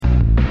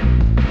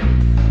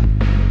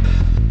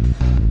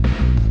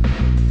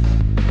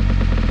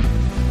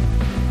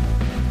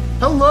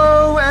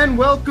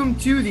welcome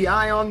to the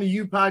Eye on the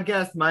U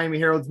podcast, Miami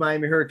Herald's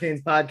Miami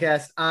Hurricanes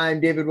podcast. I'm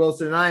David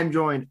Wilson, and I am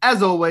joined,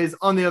 as always,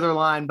 on the other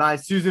line by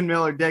Susan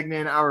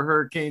Miller-Degnan, our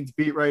Hurricanes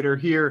beat writer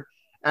here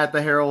at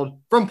the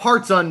Herald from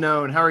parts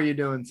unknown. How are you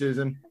doing,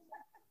 Susan?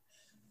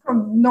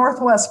 From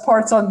Northwest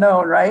parts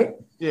unknown, right?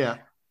 Yeah.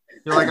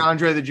 You're like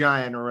Andre the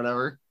Giant or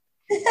whatever.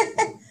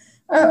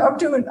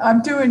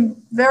 I'm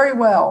doing very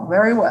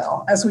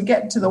well as we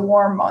get into the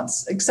warm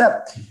months,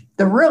 except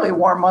the really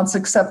warm months,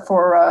 except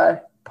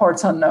for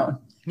parts unknown.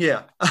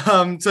 Yeah.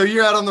 So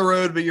you're out on the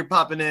road, but you're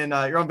popping in.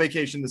 You're on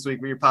vacation this week,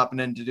 but you're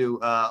popping in to do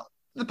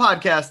the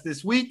podcast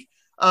this week.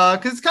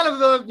 Because it's kind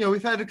of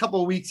we've had a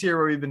couple of weeks here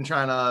where we've been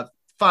trying to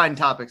find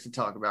topics to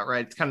talk about,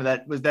 right? It's kind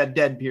of that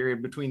dead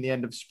period between the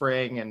end of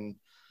spring and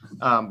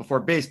before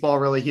baseball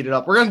really heated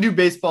up. We're going to do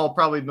baseball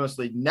probably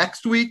mostly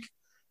next week.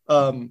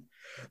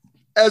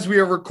 As we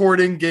are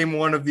recording, game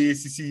one of the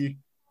ACC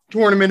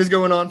tournament is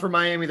going on for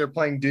Miami. They're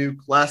playing Duke.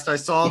 Last I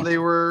saw, they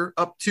were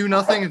up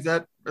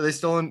 2-0. Are they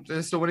still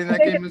winning that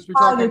game as we're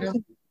talking now?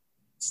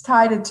 It's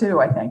tied at 2,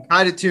 I think.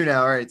 Tied at 2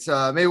 now. All right.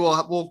 So maybe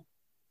we'll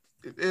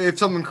if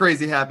something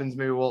crazy happens,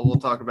 maybe we'll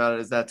talk about it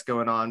as that's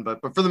going on.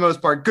 But for the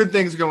most part, good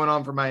things going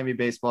on for Miami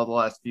baseball the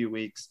last few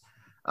weeks.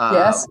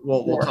 Yes.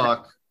 We'll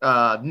talk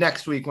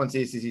next week once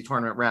the ACC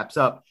tournament wraps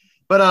up.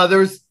 But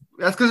that's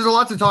because there's a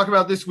lot to talk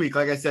about this week.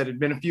 Like I said, it's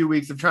been a few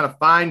weeks of trying to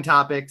find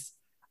topics.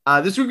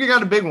 This week we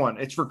got a big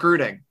one. It's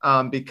recruiting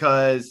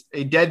because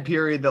a dead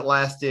period that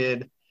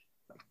lasted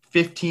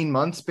 15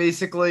 months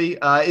basically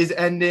is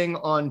ending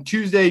on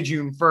Tuesday,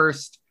 June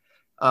 1st.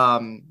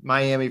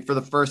 Miami, for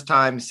the first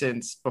time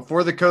since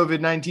before the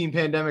COVID-19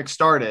 pandemic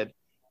started,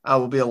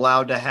 will be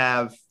allowed to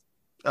have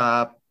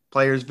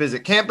players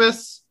visit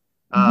campus.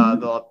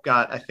 They'll have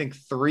got, I think,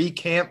 3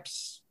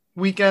 camps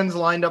weekends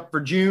lined up for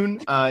June,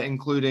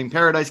 including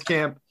Paradise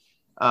Camp,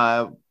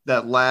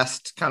 that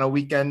last kind of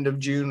weekend of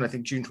June. I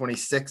think June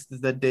 26th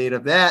is the date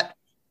of that,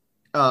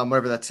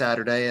 whatever that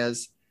Saturday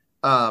is.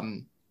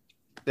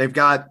 They've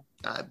got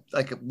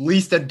like at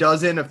least a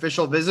dozen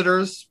official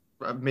visitors,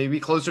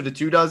 maybe closer to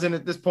 24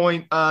 at this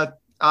point.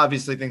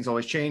 Obviously, things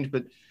always change,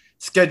 but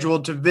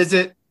scheduled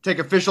to take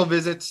official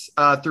visits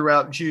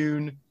throughout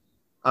June.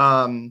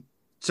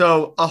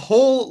 So a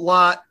whole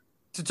lot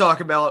to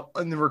talk about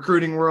in the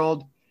recruiting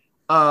world.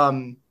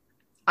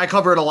 I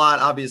cover it a lot,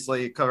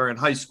 obviously, covering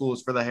high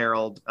schools for the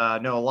Herald.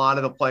 Know a lot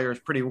of the players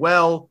pretty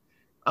well.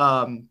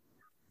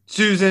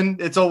 Susan,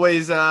 it's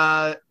always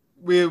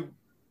we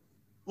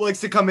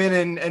likes to come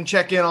in and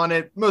check in on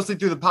it, mostly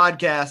through the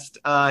podcast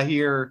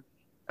here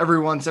every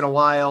once in a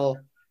while.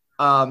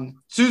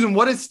 Susan,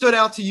 what has stood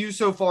out to you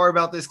so far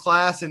about this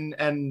class?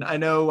 And I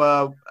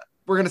know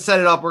we're going to set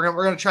it up. We're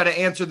going to try to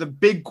answer the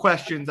big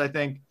questions, I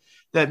think,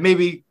 that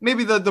maybe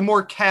the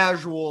more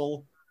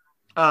casual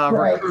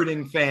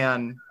recruiting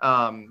fan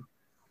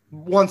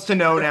wants to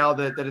know now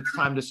that it's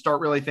time to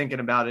start really thinking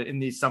about it in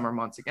these summer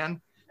months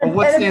again. Well,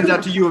 what stands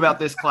out to you about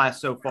this class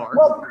so far?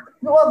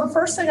 Well, the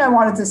first thing I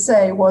wanted to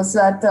say was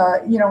that,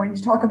 when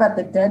you talk about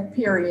the dead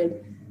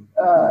period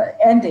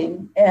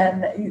ending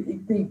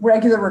and the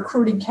regular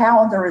recruiting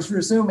calendar is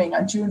resuming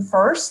on June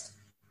 1st,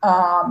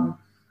 I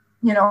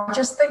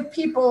just think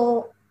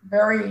people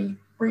very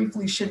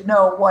briefly should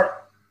know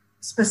what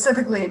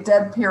specifically a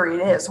dead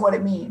period is, what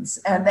it means.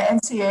 And the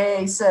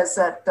NCAA says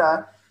that,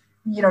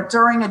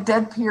 during a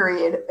dead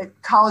period,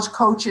 college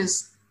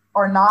coaches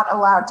are not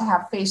allowed to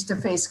have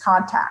face-to-face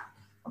contact,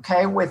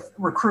 with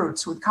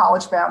recruits, with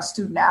college-bound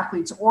student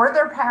athletes or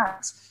their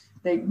parents.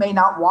 They may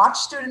not watch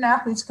student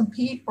athletes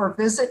compete or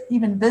visit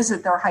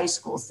their high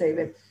schools,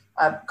 David.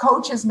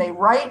 Coaches may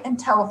write and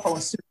telephone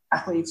student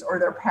athletes or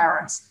their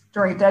parents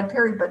during a dead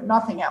period, but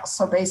nothing else.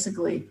 So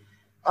basically,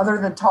 other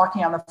than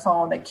talking on the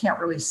phone, they can't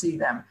really see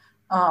them.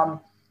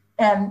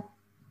 And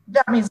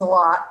that means a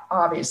lot,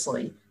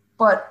 obviously.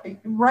 But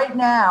right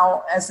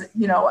now,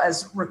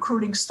 as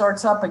recruiting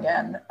starts up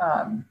again,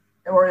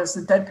 or as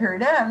the dead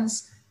period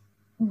ends,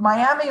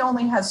 Miami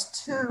only has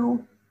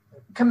 2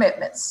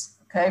 commitments,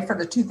 for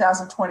the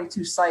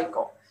 2022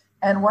 cycle.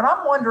 And what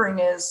I'm wondering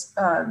is,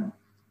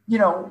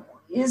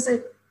 is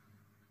it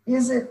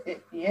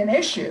an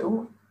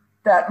issue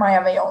that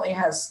Miami only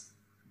has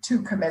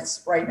 2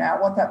 commits right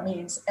now? What that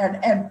means,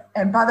 and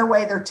by the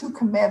way, their 2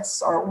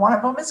 commits are, one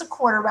of them is a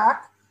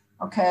quarterback.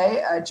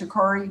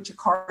 Ja'Cory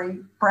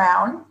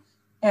Brown,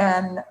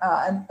 and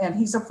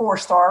he's a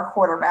 4-star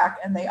quarterback.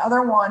 And the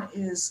other one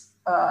is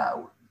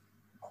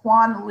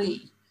Quan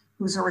Lee,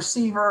 who's a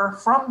receiver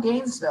from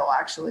Gainesville,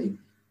 actually,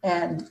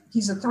 and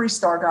he's a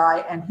 3-star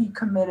guy. And he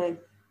committed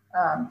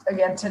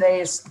again.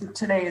 Today is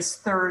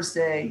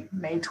Thursday,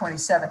 May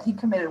 27th. He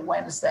committed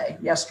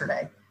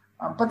yesterday.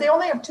 But they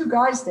only have 2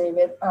 guys,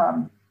 David.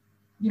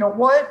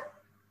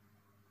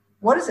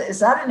 What is it? Is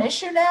that an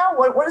issue now?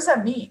 What does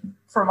that mean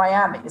for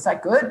Miami? Is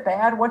that good,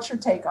 bad? What's your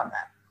take on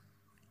that?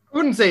 I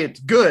wouldn't say it's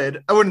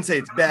good. I wouldn't say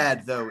it's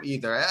bad though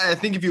either. I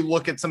think if you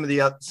look at some of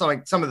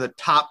the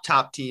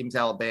top teams,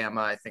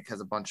 Alabama, I think has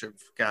a bunch of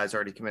guys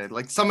already committed.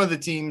 Like some of the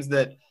teams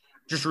that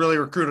just really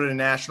recruited at a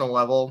national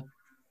level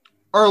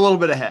are a little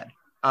bit ahead.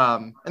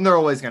 And they're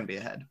always going to be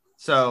ahead.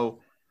 So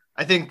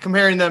I think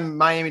comparing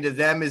Miami to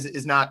them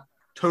is not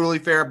totally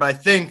fair, but I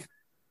think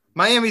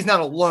Miami's not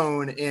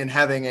alone in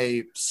having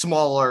a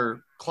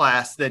smaller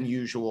class than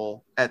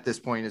usual at this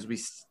point as we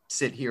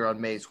sit here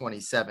on May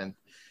 27th.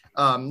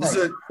 This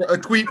is a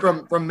tweet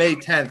from May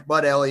 10th,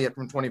 Bud Elliott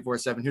from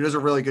 24/7, who does a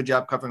really good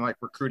job covering like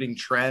recruiting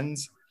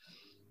trends.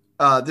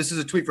 This is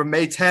a tweet from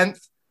May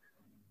 10th.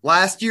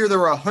 Last year, there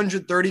were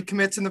 130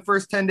 commits in the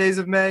first 10 days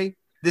of May.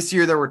 This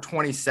year, there were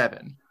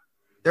 27.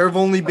 There have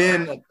only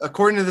been,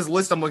 according to this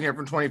list I'm looking at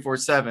from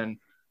 24/7,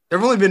 there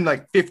have only been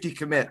like 50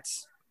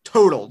 commits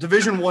total,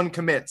 Division I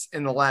commits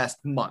in the last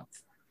month.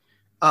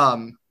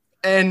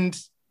 And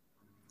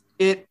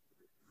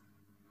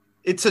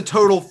it's a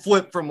total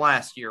flip from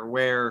last year,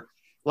 where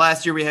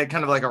last year we had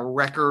kind of like a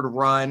record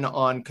run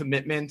on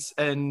commitments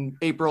in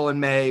April and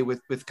May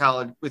with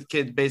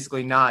kids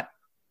basically not,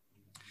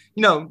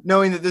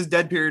 knowing that this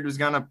dead period was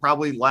going to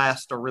probably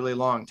last a really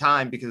long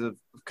time because of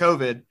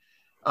COVID.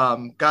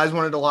 Guys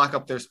wanted to lock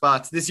up their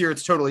spots. This year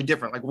it's totally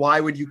different. Like, why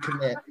would you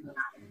commit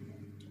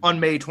on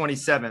May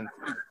 27th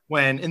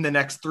when in the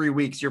next 3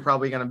 weeks you're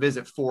probably going to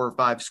visit 4 or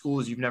 5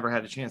 schools you've never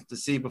had a chance to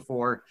see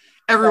before?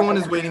 Everyone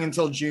is waiting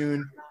until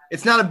June.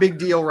 It's not a big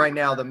deal right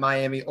now that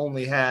Miami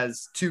only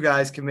has 2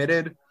 guys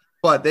committed,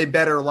 but they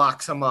better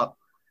lock some up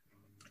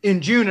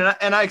in June.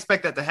 And I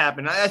expect that to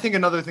happen. I think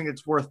another thing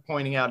that's worth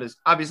pointing out is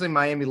obviously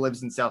Miami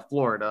lives in South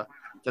Florida.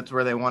 That's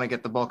where they want to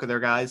get the bulk of their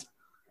guys.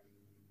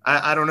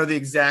 I don't know the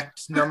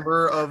exact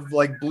number of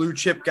like blue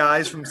chip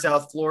guys from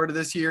South Florida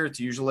this year. It's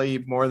usually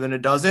more than a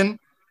dozen.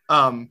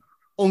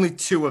 Only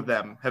 2 of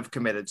them have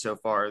committed so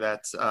far.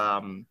 That's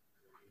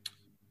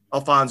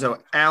Alfonso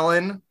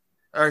Allen.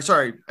 Or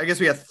sorry, I guess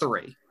we have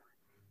 3.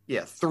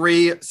 Yeah,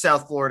 3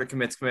 South Florida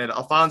commits committed.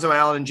 Alfonso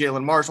Allen and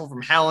Jalen Marshall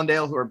from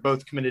Hallandale, who are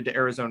both committed to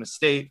Arizona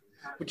State,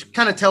 which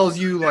kind of tells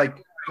you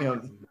like,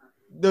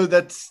 though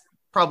that's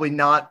probably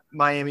not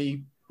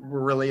Miami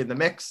were really in the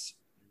mix.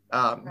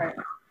 Right.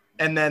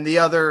 And then the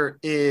other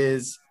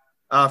is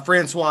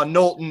Francois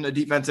Knowlton, a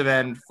defensive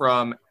end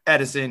from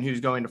Edison,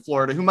 who's going to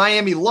Florida, who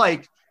Miami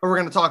liked, but we're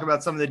going to talk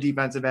about some of the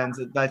defensive ends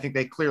that I think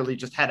they clearly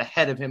just had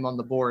ahead of him on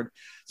the board.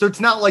 So it's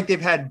not like they've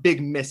had big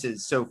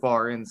misses so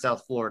far in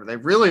South Florida.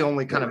 They've really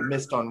only kind of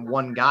missed on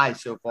one guy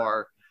so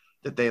far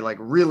that they like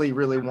really,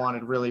 really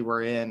wanted, really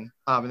were in.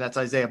 And that's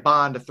Isaiah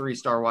Bond, a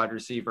 3-star wide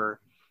receiver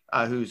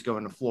who's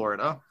going to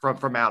Florida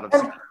from out of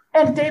state.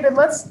 And David,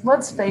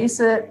 let's face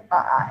it,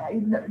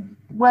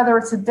 whether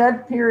it's a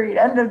dead period,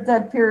 end of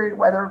dead period,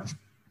 whether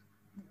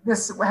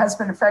this has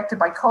been affected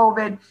by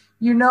COVID,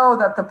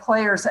 that the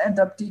players end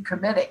up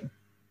decommitting.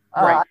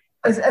 Right.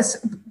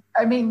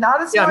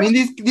 Not as much.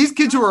 These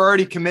kids who are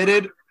already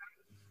committed,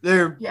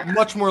 they're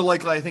much more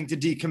likely, I think, to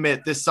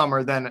decommit this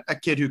summer than a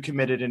kid who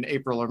committed in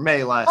April or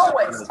May last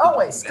year.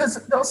 Always, because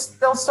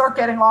they'll start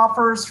getting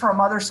offers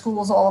from other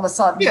schools all of a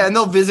sudden. Yeah, and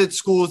they'll visit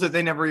schools that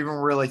they never even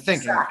were really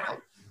thinking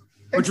about.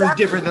 Which was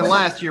different than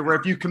last year, where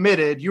if you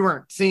committed, you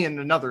weren't seeing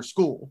another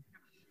school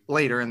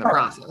later in the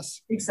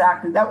process.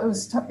 Exactly.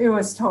 It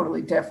was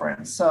totally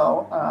different.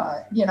 So,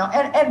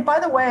 and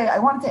by the way, I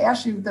wanted to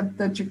ask you the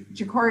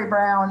Ja'Cory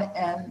Brown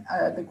and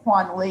the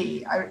Quan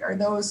Lee, are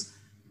those,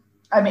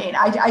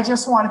 I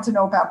just wanted to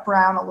know about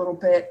Brown a little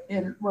bit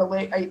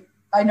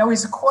I know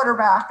he's a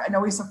quarterback. I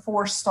know he's a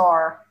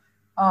 4-star,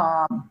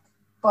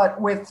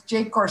 but with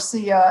Jake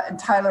Garcia and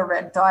Tyler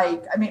Van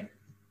Dyke,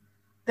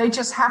 they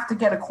just have to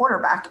get a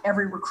quarterback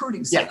every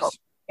recruiting cycle. Yes.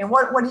 And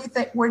what do you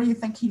think? Where do you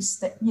think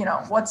he's?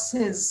 What's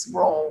his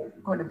role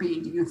going to be?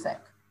 Do you think?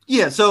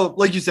 Yeah. So,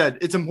 like you said,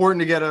 it's important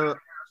to get a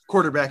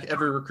quarterback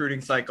every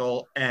recruiting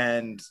cycle,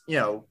 and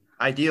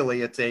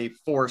ideally, it's a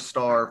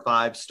 4-star,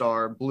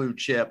 5-star blue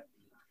chip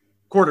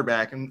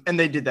quarterback, and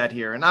they did that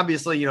here. And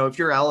obviously, if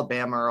you're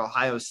Alabama or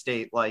Ohio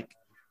State, like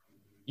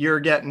you're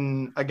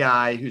getting a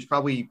guy who's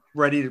probably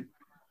ready to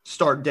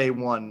start day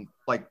one,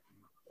 like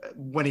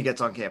when he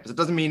gets on campus. It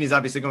doesn't mean he's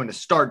obviously going to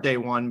start day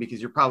one,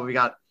 because you're probably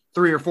got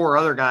 3 or 4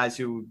 other guys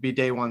who would be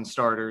day one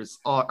starters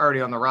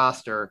already on the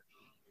roster.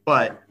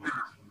 But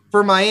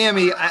for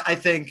Miami, I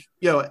think,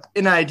 in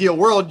an ideal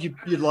world,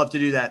 you'd love to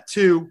do that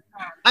too.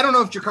 I don't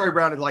know if Ja'Cory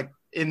Brown is like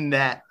in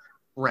that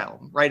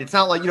realm, right? It's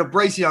not like,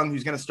 Bryce Young,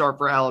 who's going to start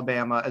for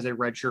Alabama as a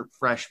redshirt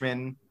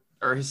freshman,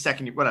 or his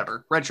second year,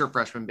 whatever, redshirt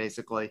freshman,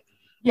 basically.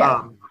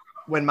 Yeah.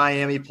 When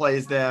Miami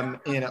plays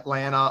them in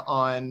Atlanta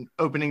on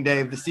opening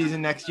day of the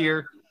season next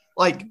year.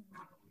 Like,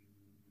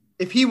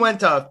 if he went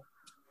to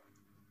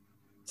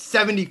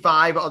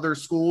 75 other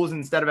schools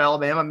instead of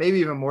Alabama, maybe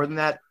even more than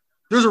that,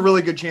 there's a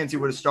really good chance he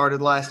would have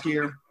started last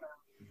year.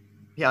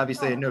 He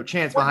obviously had no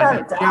chance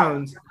behind Mac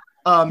Jones.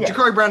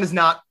 Ja'Cory Brown is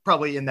not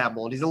probably in that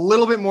mold. He's a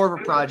little bit more of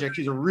a project.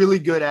 He's a really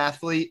good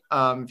athlete.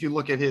 If you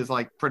look at his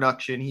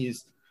production,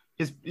 he's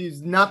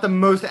not the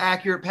most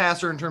accurate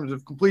passer in terms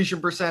of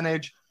completion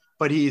percentage,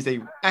 but he's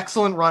a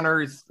excellent runner.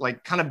 He's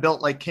kind of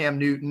built like Cam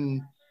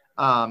Newton.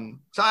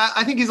 So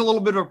I think he's a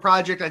little bit of a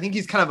project. I think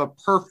he's kind of a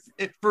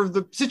perfect for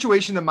the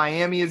situation that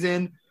Miami is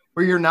in,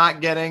 where you're not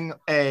getting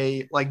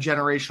a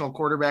generational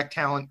quarterback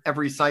talent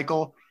every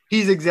cycle.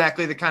 He's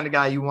exactly the kind of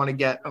guy you want to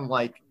get on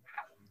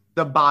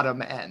the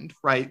bottom end,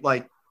 right?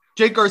 Like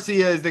Jake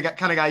Garcia is the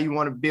kind of guy you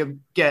want to be able to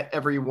get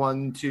every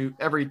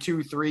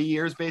 2-3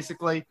 years,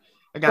 basically.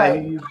 A guy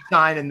who you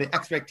sign, and the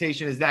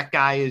expectation is that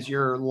guy is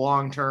your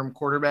long-term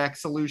quarterback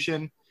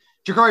solution.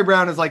 Ja'Cory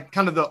Brown is like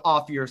kind of the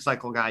off-year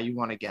cycle guy you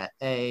want to get,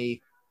 a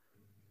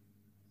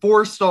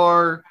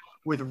 4-star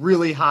with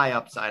really high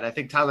upside. I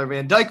think Tyler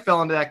Van Dyke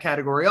fell into that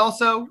category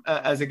also,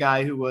 as a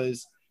guy who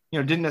was,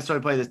 didn't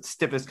necessarily play the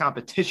stiffest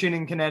competition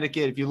in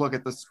Connecticut. If you look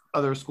at the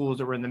other schools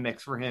that were in the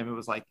mix for him, it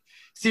was like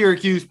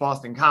Syracuse,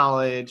 Boston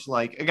College,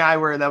 like a guy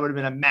where that would have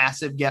been a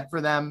massive get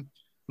for them.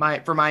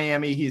 For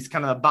Miami, he's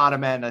kind of the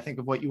bottom end, I think,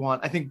 of what you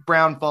want. I think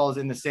Brown falls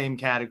in the same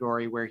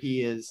category where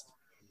he's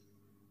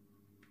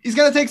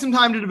going to take some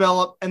time to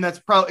develop, and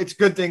it's a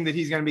good thing that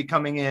he's going to be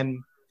coming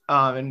in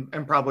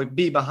and probably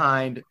be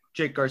behind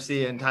Jake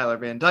Garcia and Tyler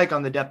Van Dyke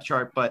on the depth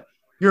chart. But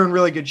you're in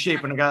really good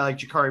shape when a guy like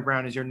Ja'Cory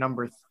Brown is your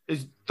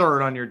is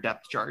third on your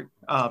depth chart.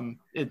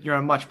 You're in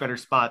a much better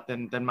spot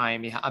than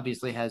Miami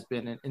obviously has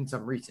been in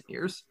some recent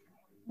years.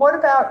 What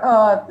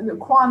about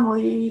Quan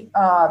Lee?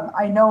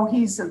 I know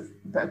he's a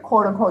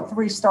quote unquote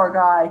 3-star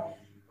guy.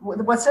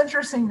 What's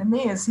interesting to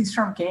me is he's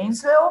from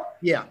Gainesville.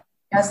 Yeah.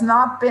 Has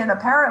not been,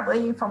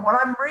 apparently, from what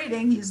I'm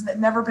reading, he's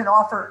never been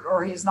offered,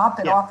 or he's not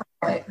been offered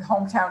by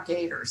hometown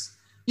Gators.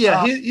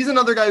 Yeah, he's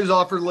another guy who's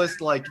offered list.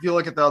 Like, if you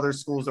look at the other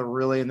schools that are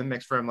really in the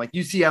mix for him, like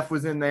UCF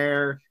was in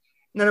there.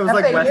 And then it was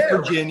like West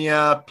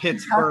Virginia,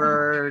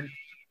 Pittsburgh.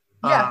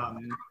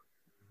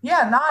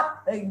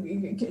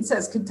 It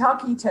says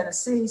Kentucky,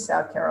 Tennessee,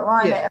 South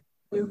Carolina,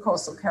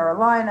 Coastal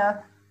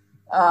Carolina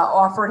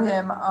offered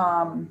him.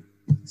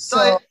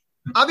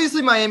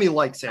 Obviously Miami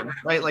likes him,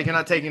 right? Like, you're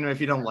not taking him if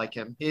you don't like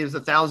him. He was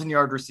a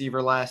 1,000-yard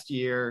receiver last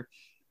year.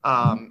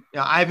 I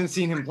haven't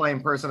seen him play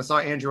in person. I saw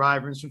Andrew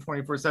Ivins from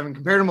 24/7,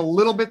 compared him a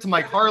little bit to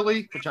Mike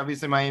Harley, which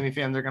obviously Miami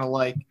fans are going to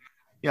like.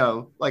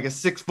 Like a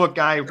 6-foot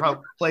guy who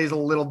probably plays a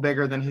little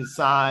bigger than his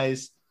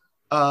size.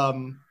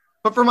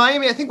 But for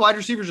Miami, I think wide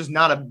receiver is just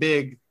not a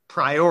big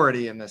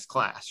priority in this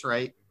class,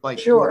 right? Like,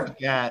 sure.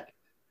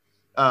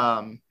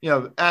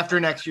 After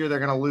next year, they're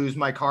going to lose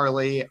Mike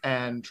Harley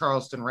and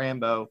Charleston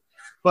Rambo,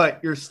 but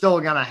you're still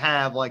going to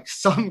have like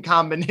some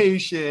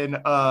combination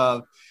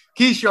of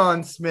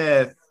Keyshawn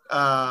Smith,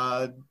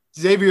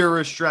 Xavier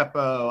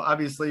Restrepo,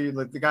 obviously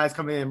like the guys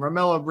coming in,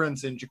 Romello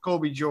Brinson,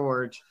 Jacoby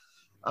George,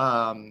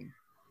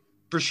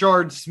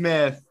 Brashard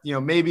Smith,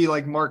 maybe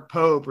like Mark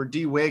Pope or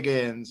D.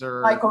 Wiggins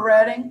or Michael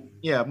Redding.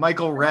 Yeah,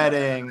 Michael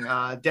Redding,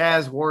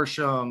 Daz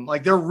Worsham.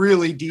 Like, they're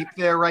really deep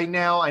there right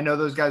now. I know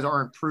those guys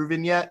aren't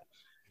proven yet,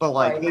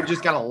 but they've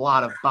just got a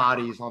lot of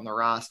bodies on the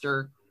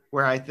roster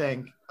where I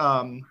think,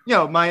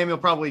 Miami will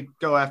probably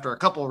go after a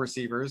couple of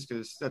receivers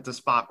because that's a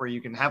spot where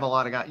you can have a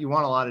lot of guys. You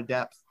want a lot of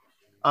depth.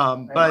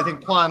 But I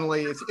think Quan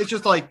Lee, it's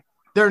just like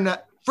they're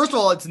not. First of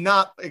all, it's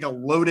not like a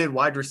loaded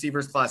wide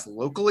receivers class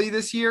locally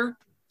this year.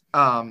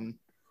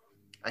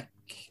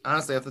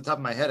 Honestly, off the top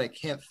of my head, I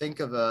can't think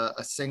of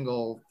a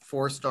single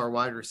 4-star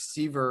wide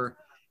receiver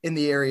in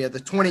the area. The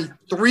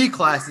 23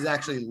 class is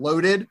actually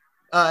loaded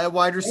at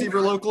wide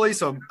receiver locally.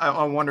 So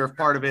I wonder if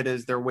part of it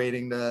is they're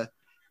waiting to,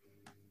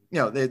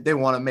 they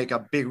want to make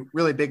a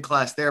really big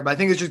class there. But I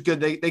think it's just good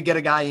they get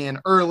a guy in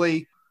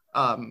early.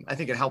 I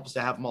think it helps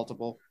to have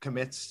multiple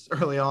commits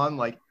early on.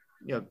 Like,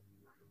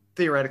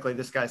 theoretically,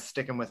 this guy's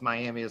sticking with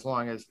Miami as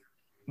long as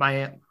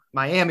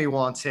Miami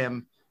wants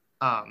him.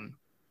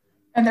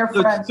 And they're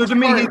friends. So to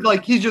me,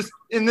 he's just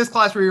in this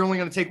class where you're only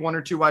going to take 1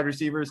 or 2 wide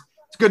receivers.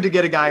 It's good to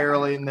get a guy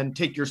early and then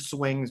take your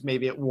swings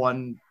maybe at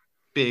one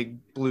big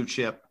blue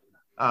chip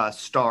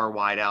star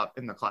wideout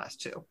in the class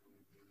too.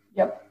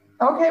 Yep.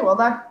 Okay. Well,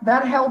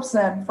 that helps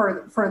then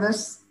for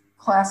this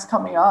class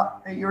coming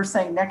up. You were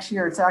saying next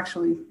year it's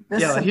actually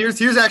this. Yeah.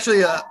 Here's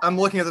actually I'm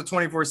looking at the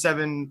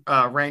 24/7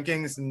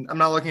 rankings, and I'm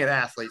not looking at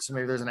athletes. So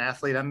maybe there's an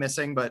athlete I'm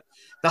missing, but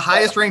the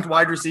highest ranked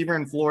wide receiver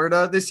in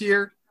Florida this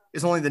year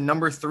is only the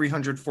number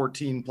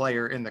 314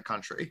 player in the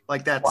country.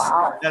 Like,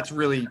 that's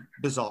really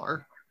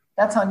bizarre.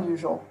 That's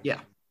unusual. Yeah.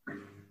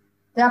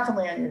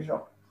 Definitely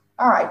unusual.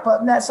 All right.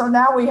 So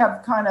now we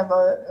have kind of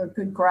a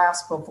good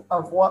grasp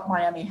of what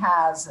Miami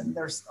has, and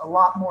there's a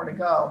lot more to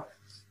go.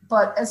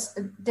 But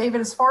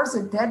David, as far as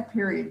the dead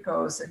period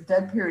goes, a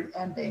dead period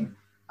ending,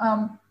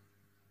 I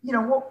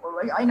know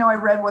I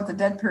read what the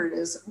dead period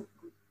is.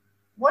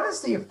 What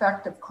has the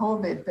effect of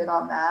COVID been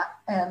on that?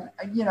 And,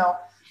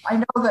 I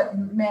know that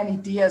Manny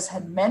Diaz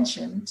had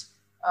mentioned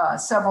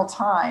several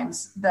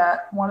times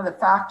that one of the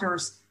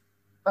factors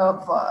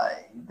of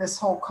this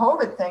whole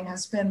COVID thing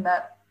has been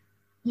that,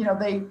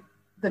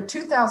 the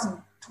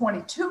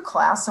 2022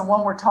 class, the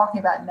one we're talking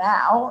about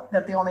now,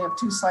 that they only have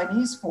 2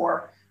 signees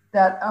for,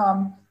 that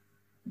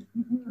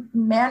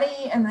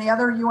Manny and the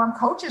other UM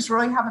coaches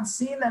really haven't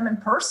seen them in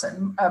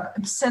person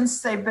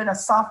since they've been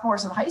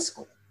sophomores in high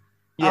school.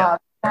 Yeah.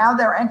 Now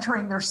they're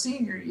entering their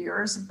senior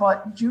years,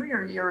 but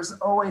junior year is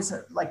always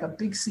like a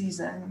big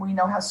season. We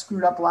know how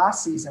screwed up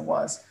last season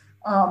was.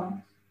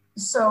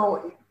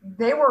 So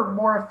they were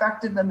more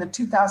affected than the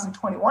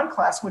 2021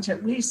 class, which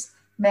at least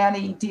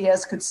Manny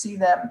Diaz could see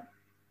them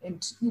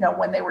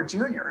when they were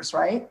juniors,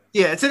 right?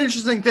 Yeah, it's an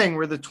interesting thing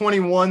where the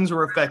 21s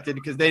were affected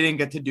because they didn't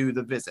get to do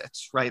the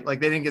visits, right?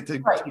 Like they didn't get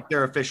to keep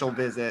their official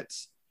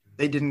visits.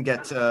 They didn't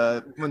get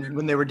to,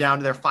 when they were down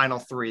to their final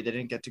three, they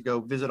didn't get to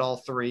go visit all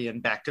three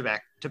and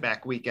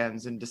back-to-back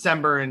weekends in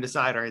December and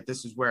decide, all right,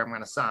 this is where I'm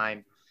going to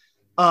sign.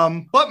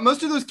 But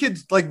most of those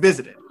kids like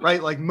visited,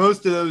 right? Like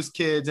most of those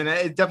kids, and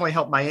it definitely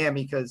helped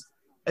Miami because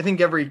I think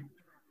every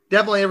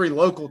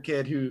local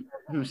kid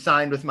who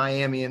signed with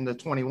Miami in the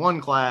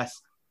 21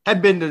 class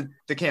had been to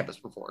the campus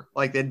before.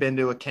 Like they'd been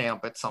to a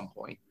camp at some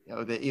point,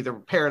 either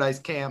Paradise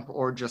Camp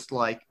or just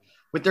like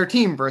with their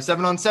team for a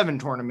 7-on-7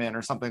 tournament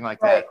or something like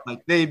that.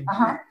 Like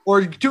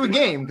or to a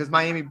game, because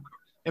Miami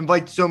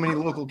invites so many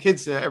local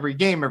kids to every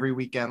game every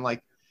weekend.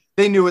 Like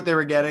they knew what they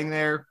were getting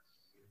there.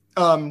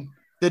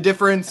 The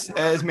difference,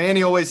 as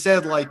Manny always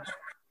said, like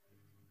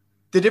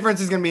the difference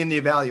is going to be in the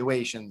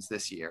evaluations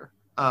this year.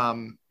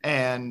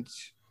 And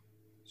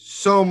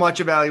so much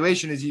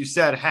evaluation, as you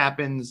said,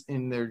 happens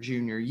in their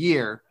junior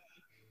year.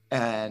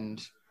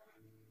 And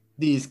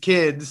these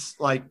kids,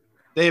 like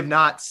they have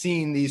not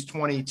seen these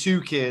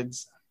 22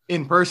 kids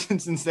in person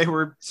since they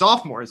were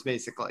sophomores,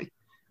 basically.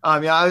 I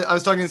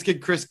was talking to this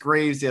kid, Chris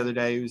Graves, the other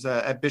day, who's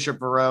at Bishop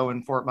Verot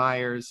in Fort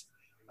Myers.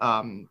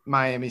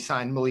 Miami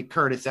signed Malik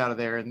Curtis out of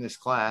there in this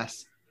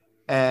class.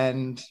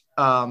 And,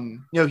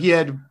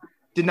 he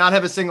did not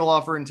have a single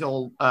offer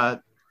until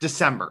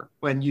December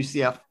when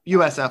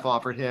USF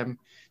offered him.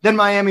 Then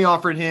Miami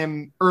offered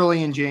him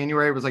early in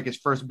January. It was like his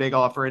first big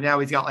offer. And now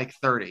he's got like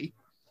 30.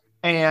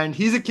 And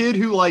he's a kid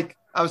who, like,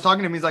 I was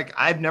talking to him. He's like,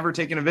 I've never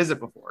taken a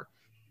visit before.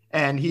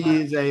 And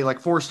he is a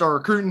like 4-star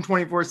recruit in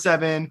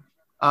 24/7.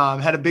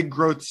 Had a big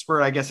growth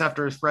spurt, I guess,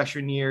 after his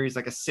freshman year. He's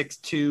like a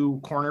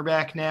 6'2"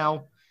 cornerback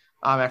now.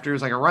 After he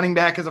was like a running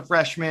back as a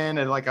freshman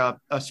at like a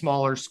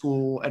smaller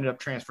school, ended up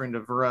transferring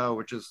to Verot,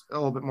 which is a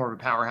little bit more of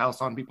a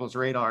powerhouse on people's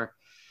radar.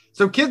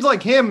 So kids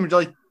like him,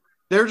 like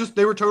they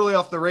were totally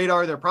off the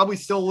radar. They're probably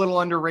still a little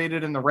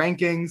underrated in the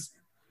rankings.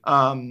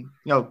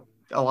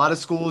 A lot of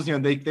schools,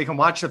 they can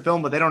watch the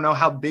film, but they don't know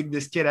how big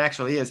this kid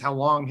actually is, how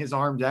long his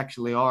arms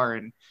actually are.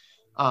 And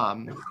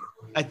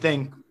I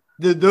think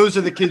those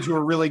are the kids who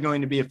are really going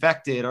to be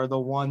affected, are the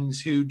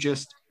ones who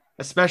just,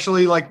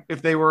 especially like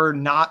if they were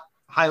not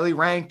highly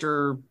ranked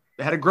or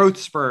had a growth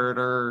spurt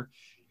or,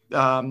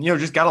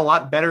 just got a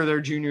lot better their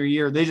junior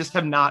year. They just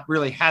have not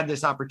really had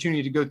this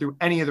opportunity to go through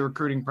any of the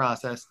recruiting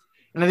process.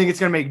 And I think it's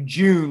going to make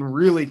June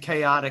really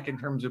chaotic in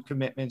terms of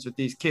commitments with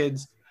these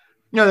kids.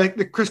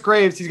 The Chris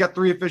Graves, he's got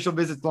 3 official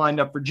visits lined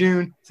up for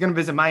June. He's going to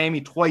visit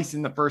Miami twice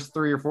in the first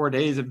 3 or 4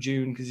 days of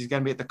June because he's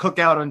going to be at the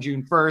cookout on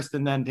June 1st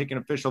and then take an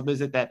official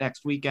visit that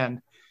next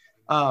weekend.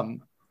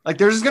 Like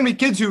there's just going to be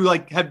kids who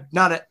like have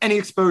not had any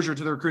exposure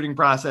to the recruiting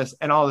process,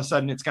 and all of a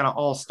sudden it's going to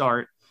all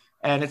start.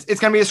 And it's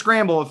going to be a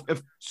scramble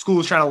if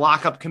schools trying to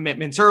lock up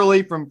commitments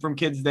early from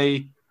kids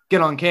they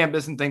get on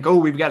campus and think, oh,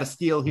 we've got a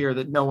steal here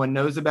that no one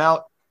knows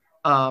about.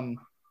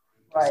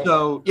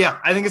 So, yeah,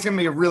 I think it's going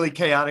to be a really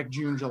chaotic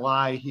June,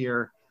 July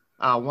here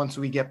once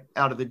we get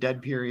out of the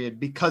dead period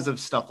because of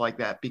stuff like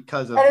that,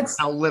 because of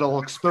how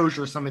little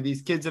exposure some of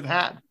these kids have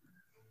had.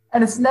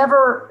 And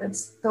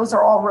those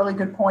are all really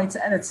good points.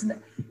 And it's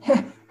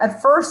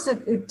at first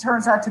it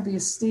turns out to be a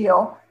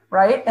steal,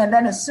 right? And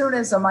then as soon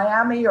as a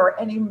Miami or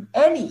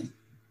any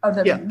of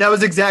them. Yeah, that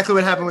was exactly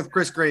what happened with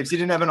Chris Graves. He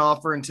didn't have an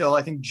offer until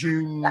I think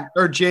June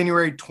or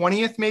January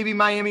 20th, maybe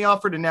Miami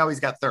offered, and now he's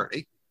got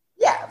 30.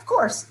 Yeah, of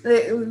course.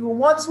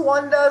 Once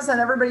one does, and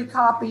everybody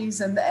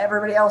copies, and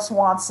everybody else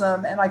wants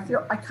them. And I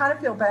kind of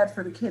feel bad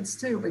for the kids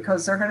too,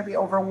 because they're going to be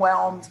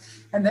overwhelmed.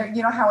 And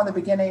they're, how in the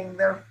beginning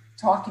they're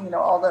talking,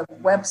 all the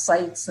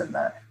websites and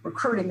the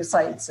recruiting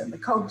sites and the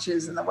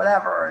coaches and the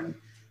whatever,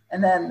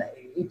 and then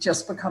it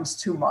just becomes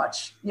too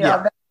much.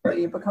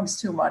 Eventually it becomes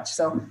too much.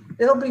 So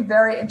it'll be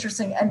very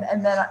interesting.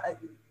 And then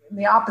in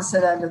the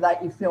opposite end of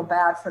that, you feel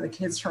bad for the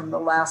kids from the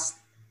last,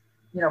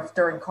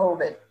 during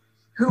COVID.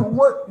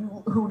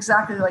 Who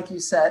exactly like you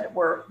said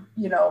were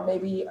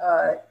maybe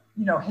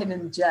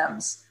hidden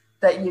gems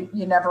that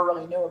you never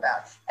really knew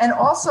about. And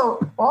also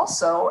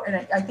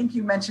and I think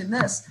you mentioned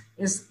this,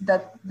 is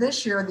that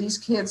this year these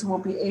kids will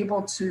be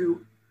able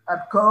to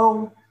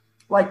go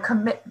like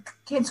commit,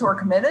 kids who are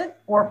committed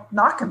or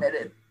not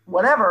committed,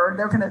 whatever,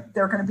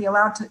 they're gonna be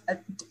allowed to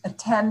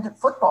attend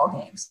football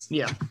games.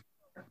 Yeah,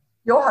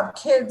 you'll have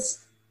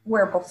kids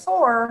where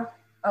before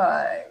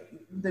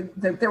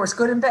there was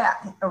good and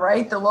bad,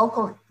 right? The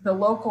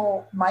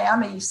local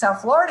Miami,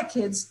 South Florida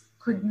kids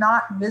could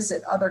not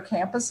visit other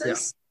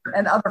campuses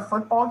and other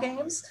football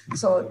games.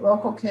 So a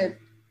local kid,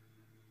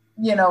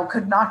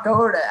 could not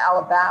go to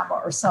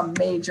Alabama or some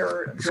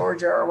major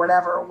Georgia or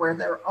whatever, where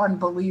they're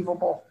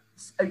unbelievable,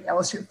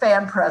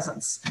 fan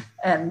presence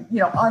and,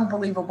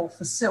 unbelievable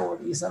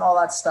facilities and all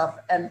that stuff.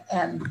 And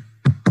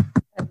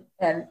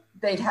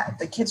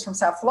the kids from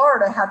South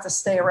Florida had to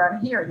stay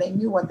around here. They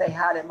knew what they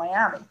had in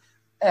Miami.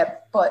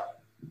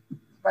 But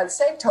by the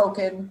same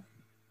token,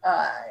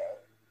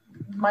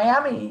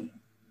 Miami,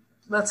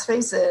 let's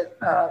face it,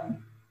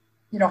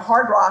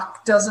 Hard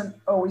Rock doesn't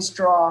always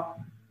draw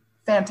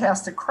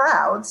fantastic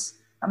crowds.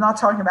 I'm not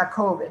talking about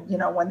COVID,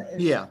 when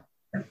Yeah.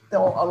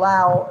 they'll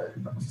allow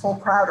full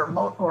crowd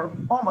or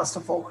almost a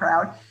full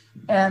crowd.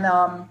 And,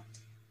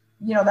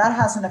 that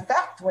has an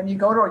effect when you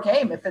go to a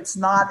game. If it's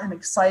not an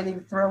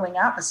exciting, thrilling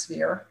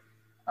atmosphere,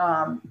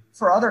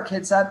 for other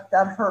kids,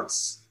 that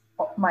hurts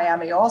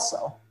Miami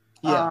also.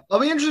 Yeah. I'll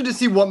be interested to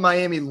see what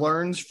Miami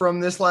learns from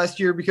this last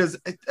year, because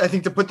I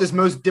think, to put this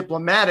most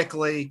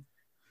diplomatically,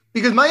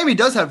 because Miami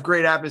does have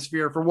great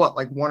atmosphere for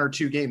like 1 or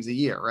 2 games a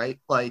year, right?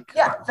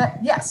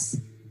 Yes.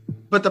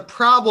 But the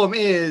problem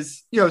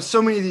is,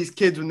 so many of these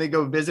kids, when they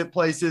go visit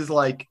places,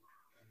 like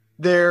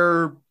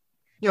they're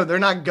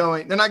not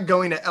going to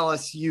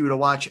LSU to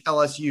watch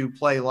LSU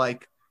play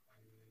like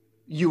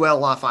UL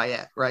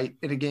Lafayette, right?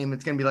 In a game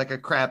that's going to be like a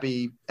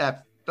crappy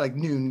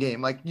noon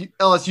game. Like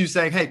LSU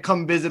saying, hey,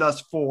 come visit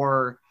us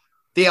for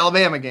the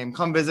Alabama game.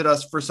 Come visit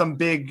us for some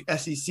big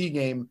SEC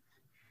game.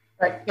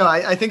 Right.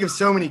 I think of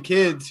so many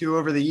kids who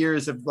over the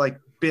years have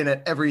been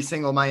at every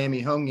single Miami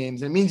home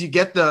games. It means you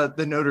get the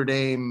Notre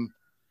Dame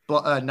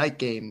night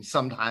game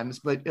sometimes,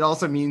 but it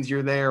also means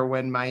you're there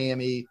when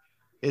Miami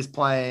is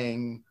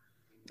playing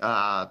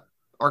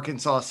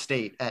Arkansas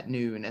State at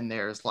noon and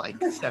there's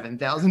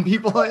 7,000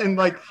 people, and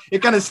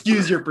it kind of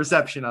skews your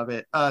perception of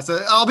it.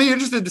 So I'll be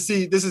interested to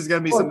see. This is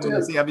going to be something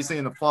to see, obviously,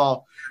 in the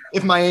fall.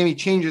 If Miami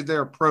changes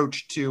their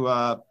approach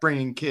to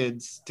bringing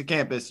kids to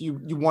campus, you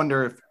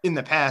wonder if in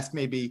the past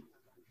maybe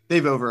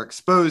they've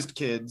overexposed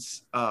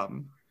kids.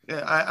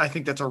 I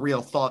think that's a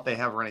real thought they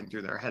have running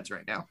through their heads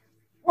right now.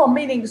 Well,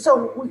 meaning,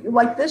 so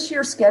this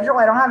year's schedule,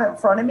 I don't have it in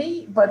front of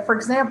me, but for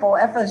example,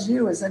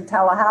 FSU is in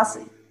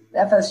Tallahassee, the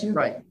FSU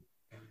right. game.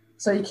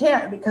 So you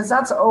can't, because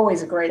that's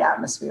always a great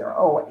atmosphere,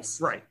 always.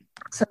 Right.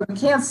 So you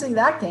can't see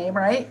that game,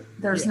 right?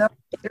 There's no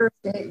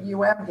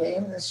UM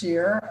game this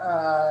year.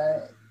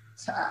 I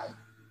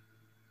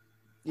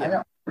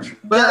know.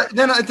 But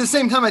then at the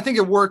same time, I think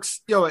it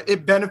works,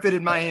 it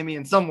benefited Miami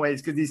in some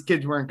ways, because these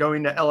kids weren't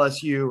going to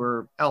LSU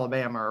or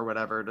Alabama or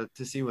whatever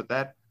to see what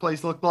that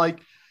place looked like.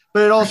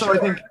 But it also, I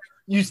think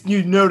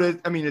you notice,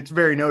 it's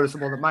very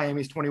noticeable that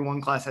Miami's 21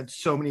 class had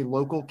so many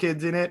local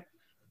kids in it,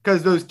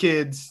 because those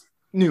kids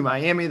knew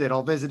Miami. They'd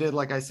all visited,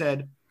 like I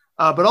said.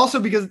 But also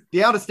because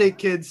the out-of-state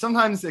kids,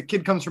 sometimes a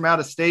kid comes from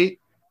out of state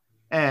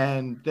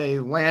and they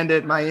land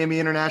at Miami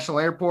International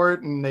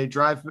Airport and they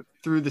drive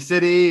through the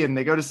city and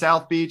they go to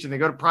South Beach and they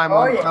go to Prime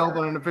 112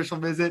 on an official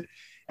visit.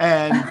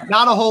 And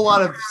not a whole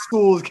lot of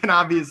schools can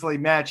obviously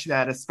match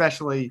that,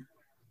 especially,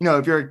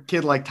 if you're a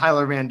kid like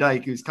Tyler Van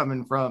Dyke, who's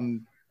coming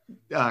from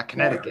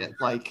Connecticut.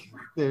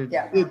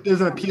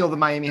 There's an appeal that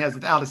Miami has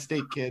with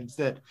out-of-state kids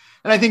and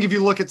I think if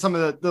you look at some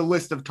of the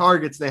list of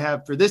targets they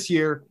have for this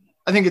year,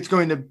 I think it's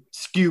going to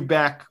skew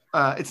back.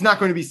 It's not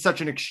going to be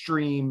such an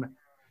extreme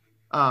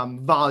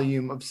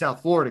volume of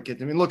South Florida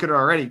kids. Look at it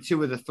already.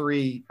 2 of the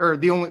 3, or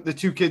the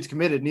 2 kids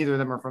committed, neither of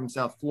them are from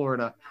South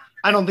Florida.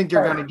 I don't think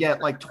you're going to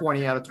get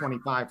 20 out of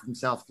 25 from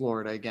South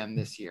Florida again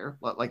this year,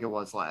 like it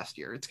was last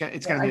year. It's going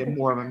to be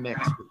more of a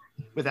mix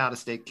with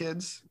out-of-state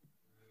kids.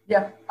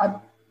 Yeah, I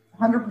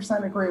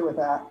 100% agree with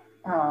that.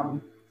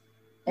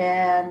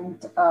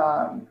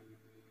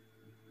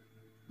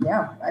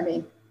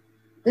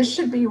 This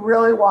should be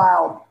really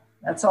wild.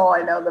 That's all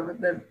I know.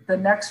 The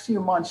next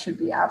few months should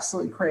be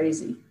absolutely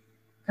crazy.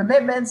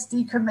 Commitments,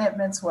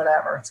 decommitments,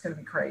 whatever. It's going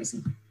to be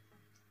crazy.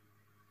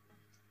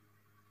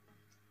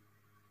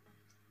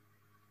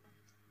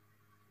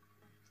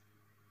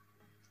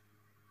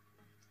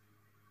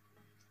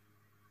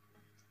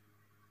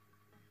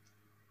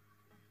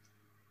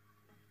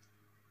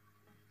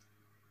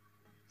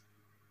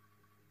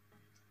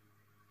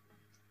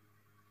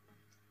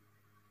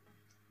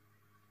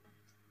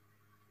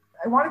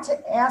 I wanted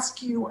to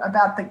ask you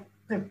about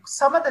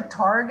some of the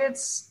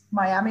targets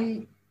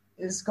Miami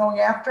is going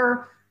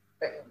after.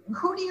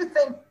 Who do you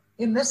think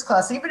in this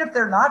class, even if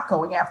they're not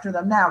going after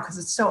them now because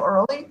it's so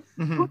early,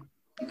 who do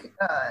you think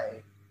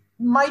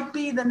might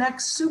be the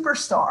next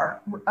superstar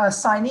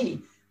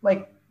signee?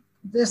 Like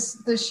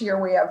this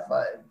year we have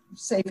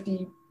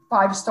safety,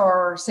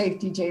 5-star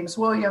safety James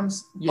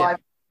Williams, 5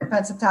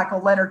 defensive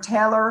tackle Leonard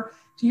Taylor.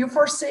 Do you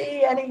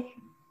foresee any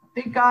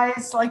big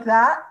guys like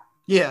that?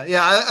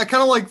 Yeah. I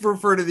kind of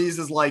refer to these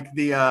as they're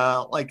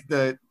like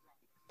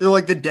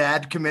the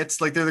dad commits.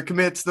 They're the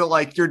commits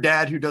that your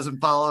dad who doesn't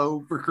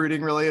follow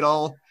recruiting really at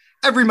all.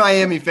 Every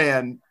Miami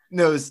fan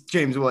knows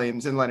James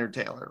Williams and Leonard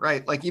Taylor,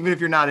 right? Even if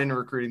you're not into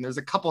recruiting, there's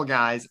a couple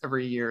guys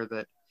every year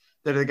that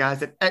are the guys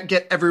that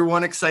get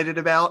everyone excited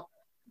about.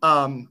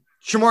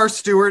 Shamar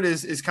Stewart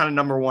is kind of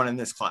number 1 in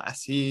this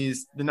class.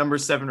 He's the number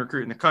 7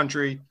 recruit in the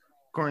country,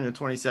 according to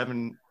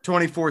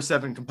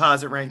 24/7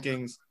 composite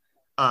rankings.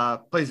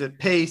 Plays at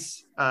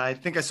Pace. I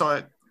think I saw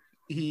it.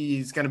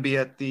 He's going to be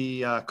at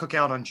the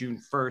cookout on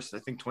June 1st. I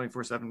think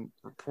 24/7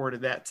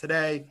 reported that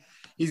today.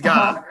 He's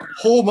got a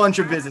whole bunch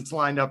of visits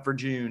lined up for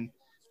June.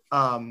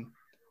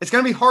 It's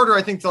going to be harder,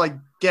 I think, to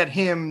get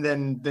him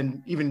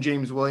than even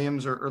James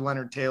Williams or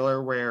Leonard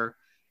Taylor, where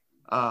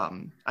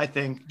I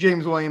think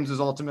James Williams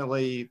is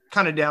ultimately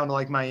kind of down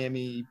to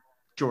Miami,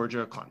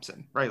 Georgia,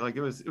 Clemson, right?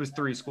 It was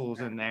 3 schools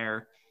in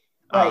there.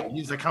 Right.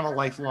 He's a kind of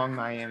lifelong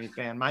Miami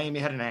fan. Miami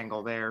had an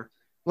angle there.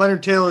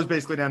 Leonard Taylor is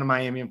basically down to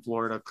Miami and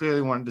Florida.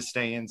 Clearly wanted to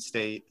stay in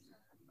state.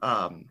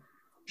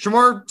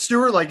 Shemar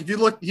Stewart, like if you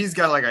look, he's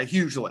got like a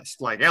huge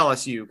list, like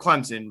LSU,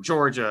 Clemson,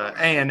 Georgia,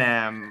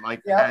 A&M,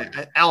 like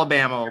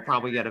Alabama will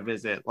probably get a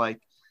visit. Like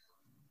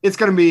it's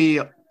going to be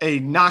a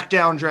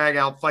knockdown, drag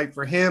out fight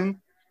for him.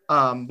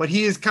 But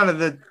he is kind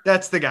of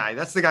that's the guy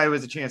who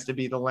has a chance to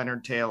be the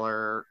Leonard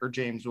Taylor or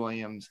James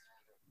Williams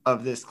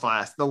of this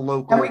class, the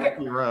local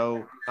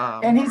hero.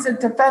 And he's a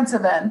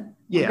defensive end.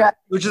 Yeah,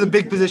 which is a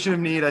big position of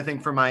need, I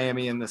think, for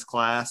Miami in this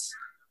class.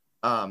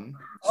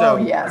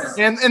 Yes.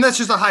 And that's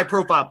just a high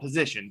profile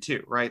position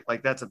too, right?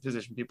 Like that's a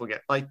position people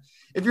get. Like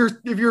if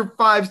you're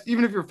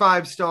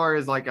five-star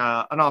is like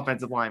an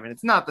offensive lineman,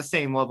 it's not the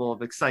same level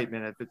of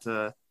excitement if it's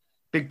a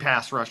big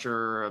pass rusher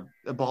or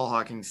a ball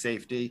hawking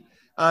safety.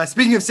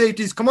 Speaking of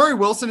safeties, Kamari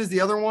Wilson is the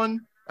other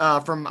one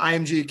from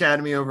IMG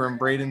Academy over in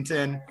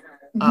Bradenton.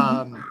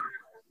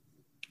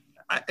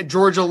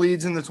 Georgia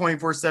leads in the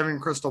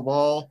 24/7 crystal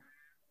ball.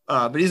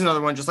 But he's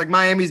another one, just like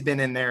Miami's been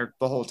in there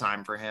the whole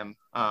time for him.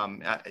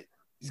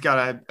 He's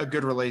got a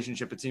good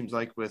relationship, it seems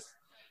like, with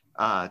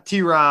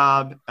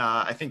T-Rob.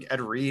 I think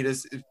Ed Reed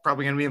is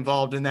probably going to be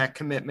involved in that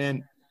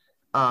commitment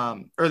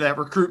or that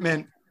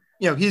recruitment.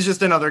 He's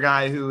just another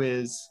guy who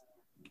is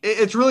 –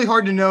 it's really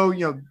hard to know,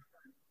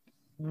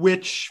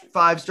 which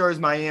 5-stars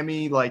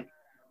Miami, like,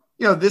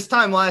 this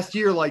time last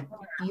year, like,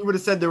 you would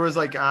have said there was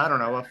like, I don't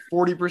know, a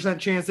 40%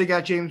 chance they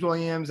got James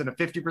Williams and a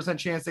 50%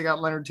 chance they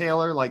got Leonard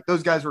Taylor. Like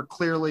those guys were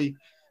clearly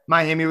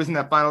Miami was in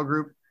that final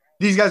group.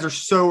 These guys are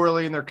so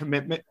early in their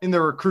commitment, in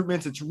their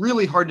recruitments. It's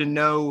really hard to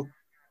know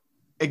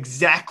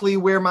exactly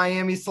where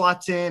Miami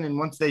slots in. And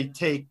once they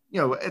take,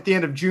 at the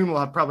end of June, we'll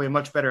have probably a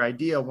much better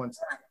idea once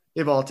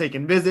they've all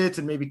taken visits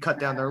and maybe cut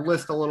down their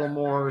list a little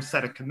more,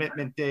 set a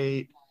commitment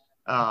date.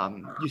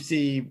 You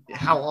see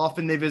how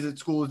often they visit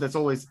schools. That's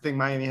always the thing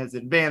Miami has the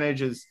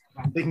advantage is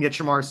they can get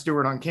Shemar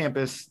Stewart on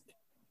campus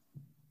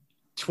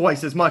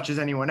twice as much as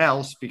anyone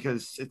else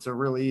because it's a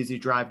really easy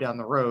drive down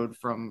the road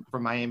from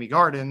Miami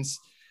Gardens.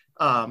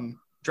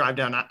 Drive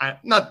down,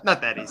 not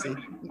that easy,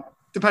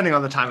 depending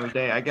on the time of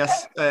day, I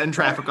guess, and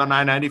traffic on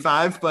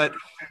I-95. But,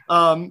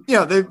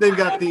 they've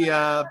got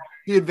the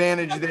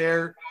advantage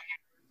there,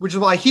 which is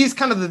why he's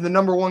kind of the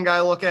number one guy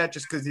I look at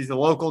just because he's a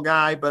local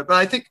guy. But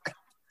I think,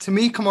 to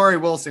me,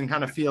 Kamari Wilson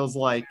kind of feels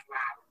like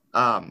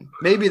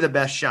maybe the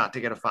best shot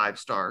to get a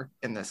 5-star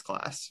in this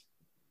class.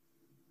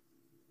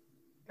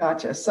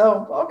 Gotcha.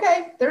 So,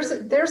 okay, there's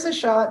a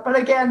shot, but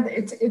again,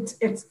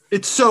 it's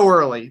so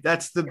early.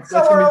 That's so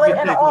early,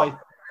 and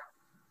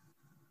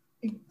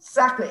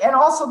exactly. And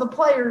also the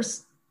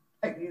players,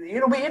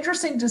 it'll be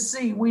interesting to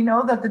see. We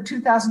know that the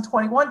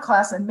 2021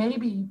 class, and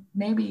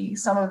maybe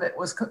some of it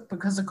was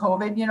because of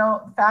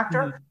COVID,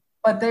 factor,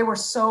 but they were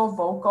so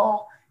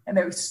vocal and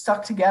they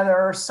stuck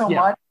together so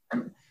much.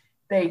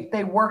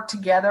 They worked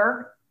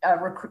together,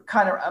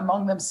 kind of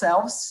among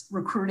themselves,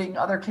 recruiting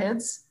other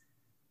kids.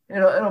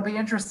 It'll be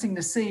interesting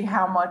to see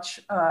how much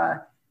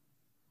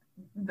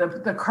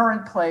the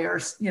current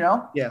players,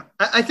 Yeah,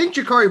 I think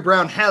Ja'Cory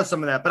Brown has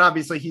some of that, but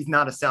obviously he's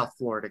not a South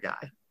Florida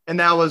guy, and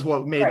that was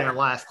what made that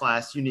last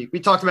class unique. We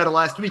talked about it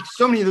last week.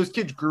 So many of those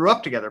kids grew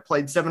up together,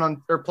 played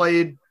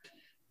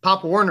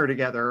Pop Warner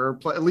together, or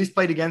at least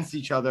played against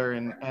each other.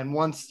 And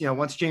once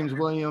James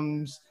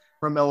Williams,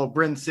 Romello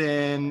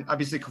Brinson,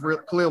 obviously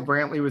Khalil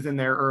Brantley was in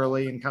there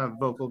early and kind of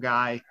vocal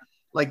guy.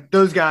 Like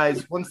those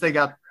guys, once they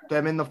got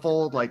them in the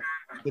fold, like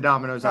the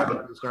dominoes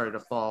started to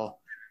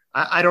fall.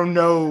 I don't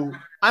know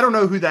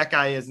who that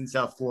guy is in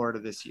South Florida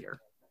this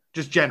year,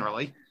 just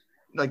generally.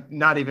 Like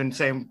not even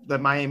saying that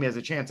Miami has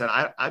a chance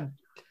at.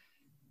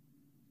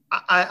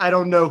 I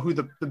don't know who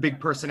the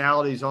big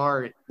personalities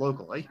are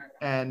locally,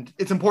 and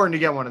it's important to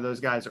get one of those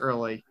guys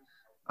early.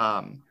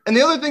 And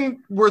the other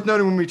thing worth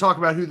noting when we talk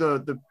about who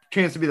the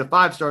chance to be the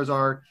 5-stars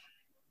are,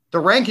 the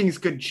rankings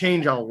could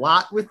change a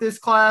lot with this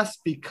class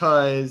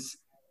because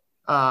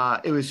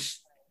it was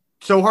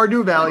so hard to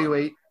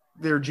evaluate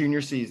their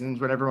junior seasons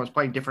when everyone was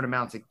playing different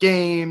amounts of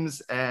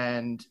games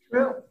and,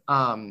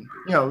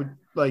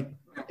 like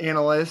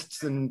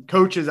analysts and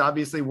coaches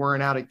obviously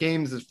weren't out at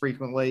games as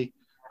frequently.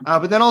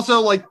 But then also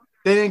like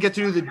they didn't get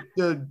to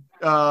do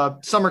the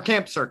summer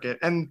camp circuit,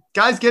 and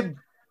guys get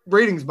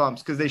ratings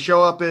bumps because they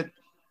show up at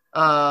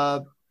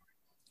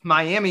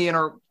Miami and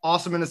are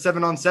awesome in a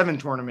 7-on-7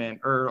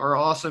 tournament or are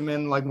awesome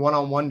in like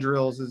 1-on-1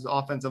 drills as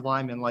offensive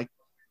linemen. Like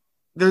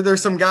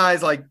there's some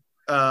guys like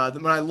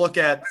when I look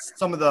at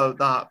some of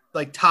the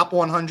like top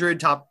 100,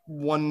 top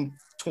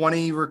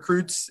 120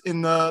 recruits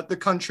in the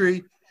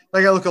country,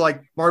 like I look at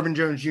like Marvin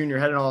Jones Jr.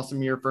 had an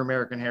awesome year for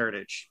American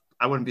Heritage.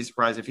 I wouldn't be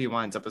surprised if he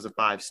winds up as a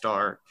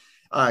 5-star.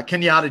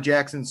 Kenyatta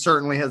Jackson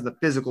certainly has the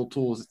physical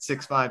tools at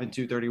 6'5" and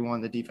 231,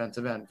 the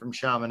defensive end from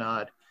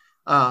Chaminade.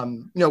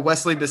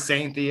 Wesley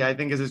Basanthi, I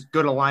think, is as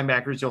good a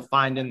linebacker as you'll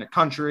find in the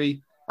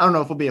country. I don't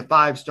know if he'll be a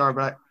 5-star,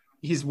 but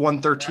he's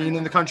 113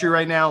 in the country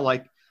right now.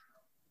 Like,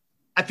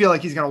 I feel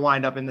like he's going to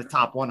wind up in the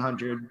top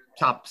 100,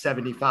 top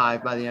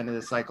 75 by the end of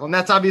the cycle. And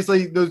that's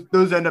obviously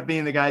those end up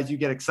being the guys you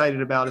get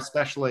excited about,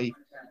 especially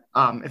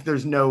If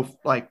there's no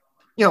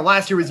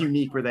last year was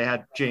unique where they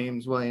had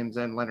James Williams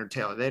and Leonard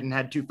Taylor. They hadn't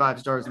had 2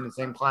 5-stars in the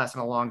same class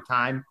in a long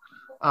time.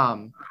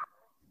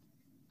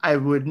 I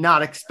would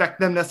not expect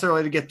them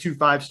necessarily to get 2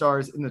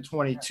 5-stars in the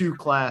 22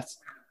 class,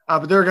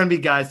 but there are going to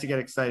be guys to get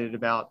excited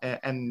about.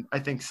 And I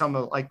think some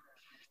of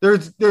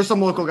there's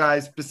some local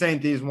guys.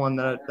 Basanthe is one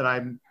that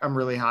I'm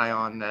really high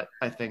on that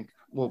I think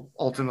will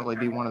ultimately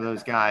be one of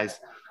those guys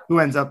who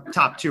ends up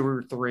top 2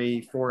 or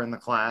 3, 4 in the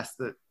class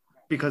that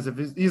because of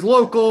he's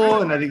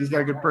local and I think he's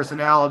got a good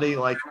personality,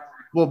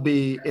 will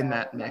be in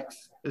that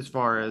mix as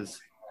far as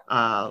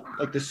the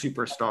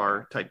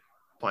superstar type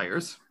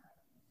players.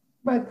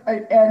 But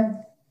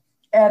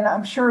and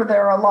I'm sure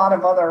there are a lot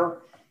of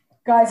other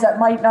guys that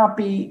might not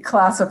be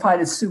classified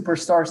as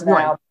superstars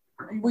now.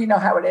 Right. We know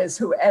how it is,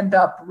 who end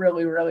up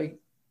really, really,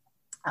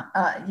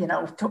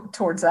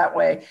 towards that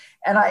way.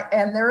 And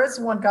there is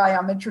one guy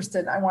I'm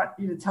interested in. I want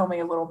you to tell me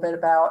a little bit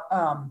about,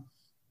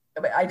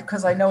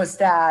 because I know his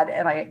dad,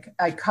 and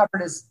I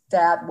covered his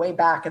dad way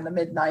back in the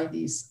mid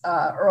 '90s.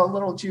 Earl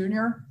Little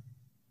Jr.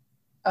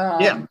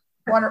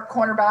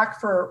 Cornerback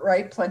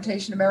for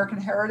Plantation American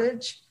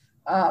Heritage.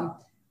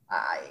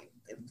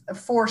 A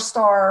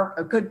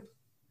 4-star,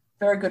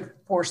 very good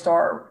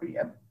 4-star,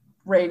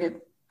 rated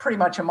pretty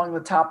much among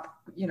the top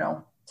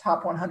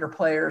 100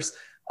 players.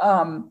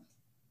 Dad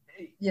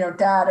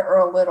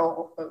Earl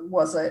Little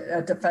was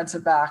a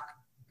defensive back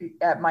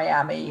at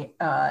Miami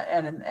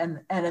and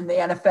in the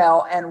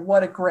NFL, and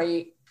what a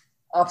great,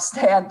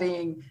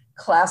 upstanding,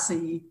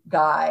 classy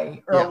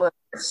guy. Earl Little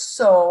is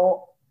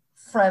so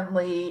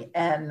friendly,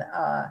 and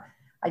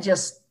I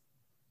just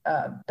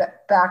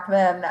back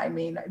then,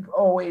 I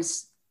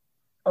always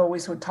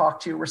would talk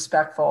to you,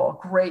 respectful,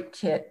 great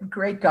kid,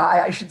 great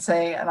guy, I should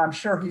say. And I'm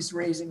sure he's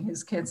raising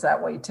his kids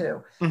that way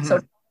too. Mm-hmm.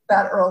 So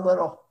about Earl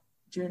Little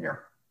Jr.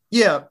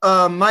 Yeah.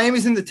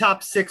 Miami's in the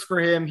top 6 for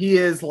him. He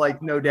is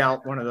no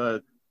doubt one of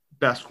the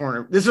best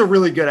corner. This is a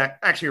really good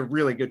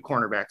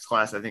cornerbacks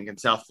class, I think, in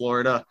South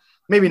Florida.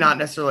 Maybe not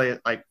necessarily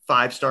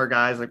 5-star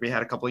guys like we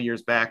had a couple of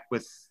years back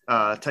with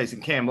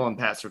Tyson Campbell and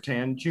Pat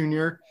Surtain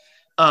Jr.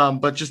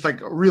 But just a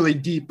really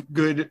deep,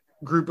 good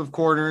group of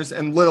corners.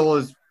 And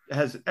Little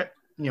has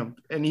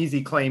an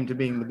easy claim to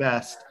being the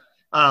best.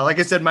 Like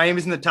I said,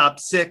 Miami's in the top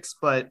 6,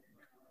 but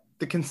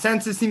the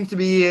consensus seems to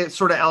be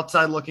sort of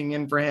outside looking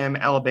in for him.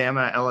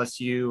 Alabama,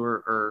 LSU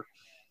are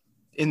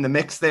in the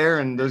mix there,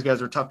 and those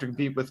guys are tough to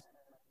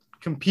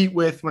compete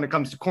with when it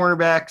comes to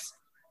cornerbacks.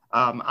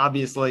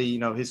 Obviously,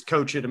 his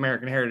coach at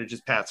American Heritage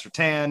is Pat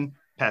Surtain.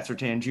 Pat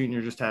Surtain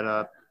Jr. just had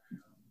a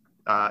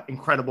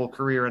incredible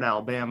career at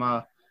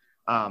Alabama.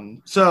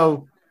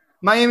 So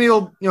Miami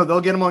will,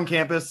 they'll get him on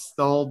campus.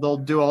 They'll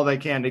do all they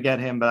can to get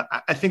him, but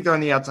I think they're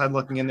on the outside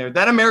looking in there.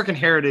 That American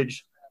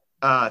Heritage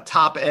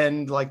top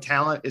end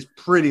talent is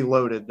pretty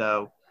loaded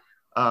though.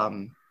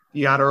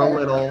 You got Earl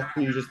Little,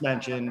 who you just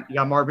mentioned. You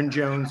got Marvin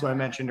Jones, who I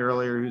mentioned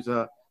earlier, who's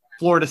a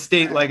Florida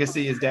State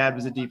legacy. His dad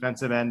was a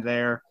defensive end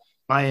there.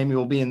 Miami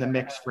will be in the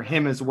mix for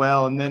him as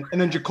well. And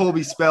then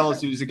Jacoby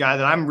Spells, who's a guy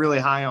that I'm really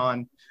high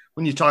on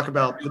when you talk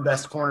about the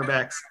best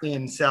cornerbacks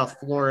in South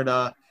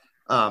Florida.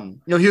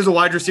 He was a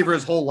wide receiver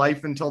his whole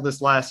life until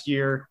this last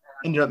year,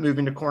 ended up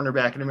moving to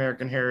cornerback in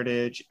American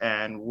Heritage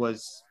and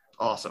was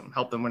awesome.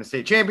 Helped them win a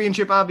state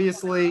championship,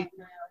 obviously.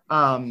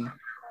 I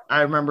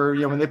remember,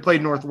 when they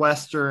played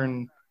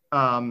Northwestern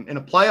in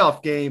a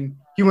playoff game,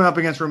 he went up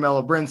against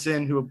Romello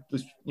Brinson, who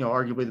was,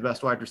 arguably the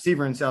best wide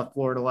receiver in South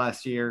Florida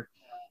last year,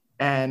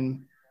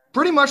 and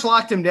pretty much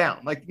locked him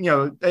down.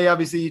 They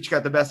obviously each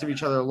got the best of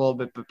each other a little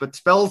bit, but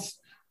Spells,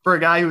 for a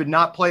guy who had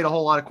not played a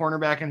whole lot of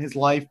cornerback in his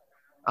life,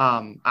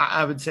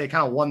 I would say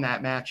kind of won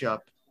that matchup.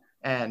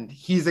 And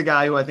he's a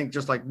guy who I think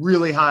just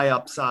really high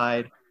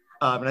upside.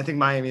 And I think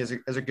Miami has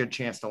a good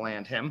chance to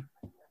land him.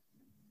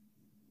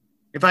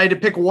 If I had to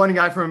pick one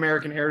guy from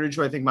American Heritage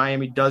who I think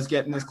Miami does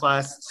get in this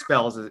class,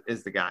 Spells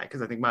is the guy,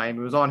 because I think Miami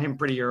was on him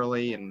pretty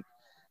early. And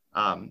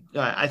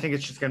I think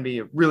it's just going to be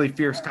a really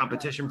fierce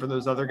competition for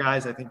those other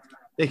guys. I think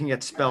they can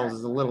get Spells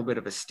as a little bit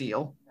of a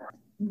steal.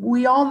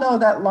 We all know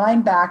that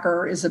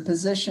linebacker is a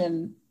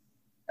position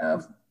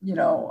of,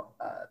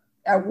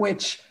 at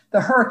which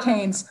the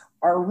Hurricanes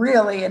are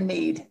really in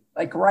need,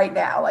 right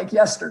now,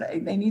 yesterday.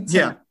 They need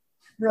some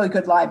really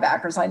good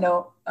linebackers. I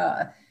know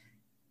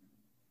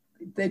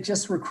that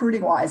just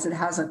recruiting wise, it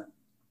hasn't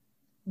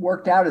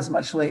worked out as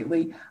much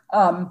lately.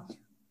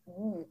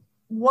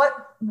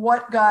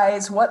 What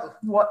guys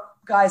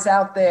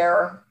out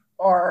there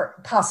are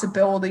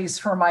possibilities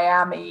for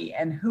Miami,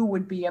 and who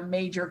would be a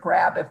major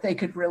grab if they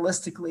could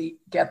realistically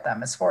get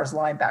them as far as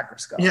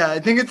linebackers go? Yeah, I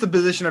think it's the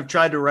position I've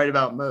tried to write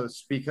about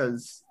most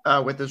because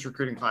with this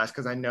recruiting class,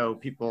 because I know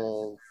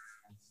people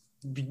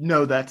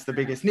know that's the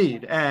biggest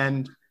need.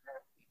 And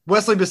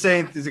Wesley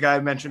Bissainthe is a guy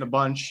I mentioned a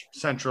bunch,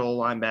 Miami Central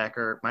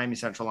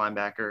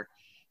linebacker,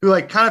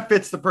 who kind of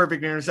fits the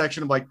perfect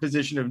intersection of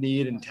position of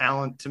need and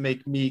talent to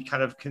make me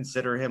kind of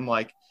consider him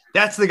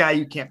that's the guy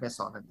you can't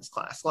miss on in this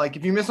class.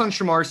 If you miss on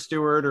Shamar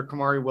Stewart or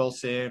Kamari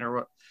Wilson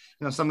or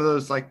some of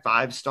those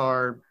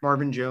 5-star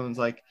Marvin Jones,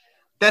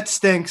 that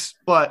stinks,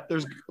 but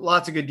there's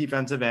lots of good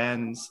defensive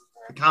ends.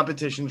 The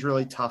competition's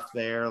really tough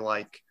there.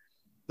 Like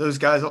those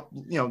guys,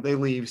 they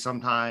leave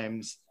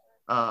sometimes.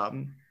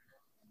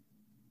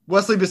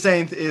 Wesley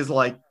Bissainthe is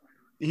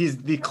he's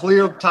the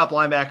clear top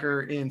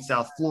linebacker in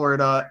South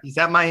Florida. He's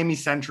at Miami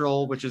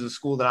Central, which is a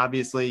school that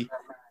obviously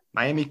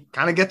Miami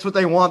kind of gets what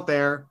they want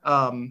there.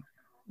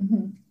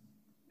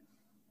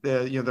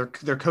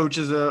 Their coach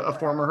is a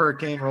former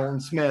Hurricane,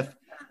 Roland Smith.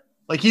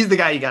 Like he's the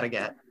guy you got to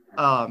get.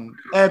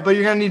 But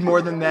you're gonna need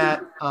more than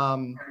that.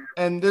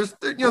 And there's,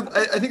 I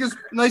think there's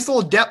nice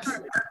little depth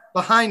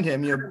behind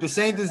him.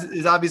 Bissainthe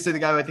is obviously the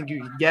guy who I think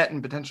you could get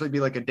and potentially be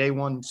like a day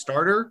one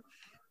starter,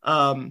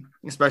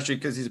 especially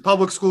because he's a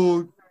public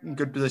school, in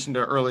good position to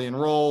early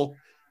enroll.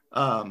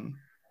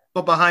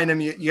 But behind him,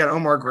 you got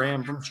Omar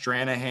Graham from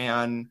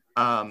Stranahan,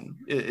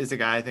 is a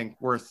guy I think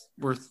worth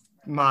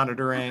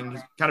monitoring.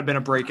 He's kind of been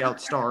a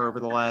breakout star over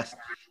the last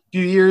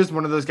few years.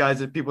 One of those guys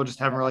that people just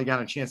haven't really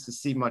gotten a chance to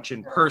see much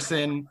in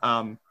person.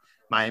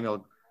 Miami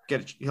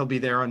he'll be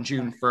there on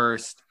June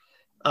 1st.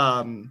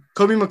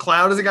 Kobe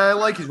McLeod is a guy I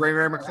like. He's Ray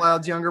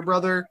McLeod's younger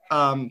brother.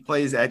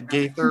 Plays at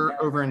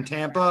Gaither over in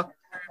Tampa.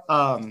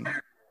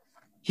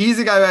 He's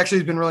a guy who actually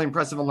has been really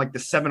impressive on the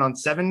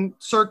 7-on-7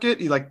 circuit.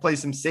 He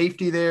plays some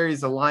safety there.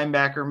 He's a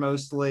linebacker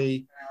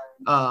mostly.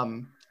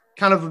 Kind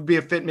of would be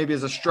a fit maybe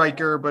as a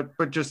striker,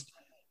 but just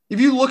if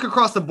you look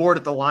across the board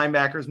at the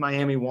linebackers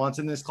Miami wants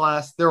in this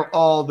class, they're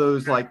all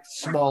those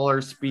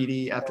smaller,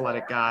 speedy,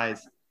 athletic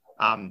guys.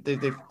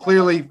 They've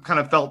clearly kind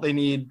of felt they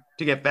need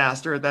to get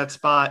faster at that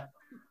spot.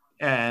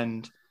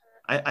 And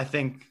I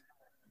think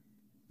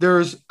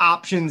there's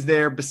options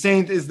there.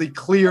 Bissainthe is the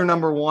clear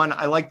number one.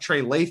 I like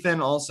Trey Lathan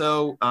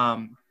also.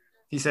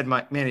 He said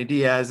Manny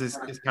Diaz is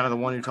kind of the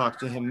one who talks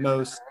to him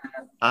most.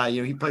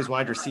 He plays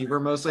wide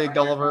receiver mostly at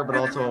Gulliver, but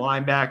also a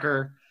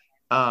linebacker.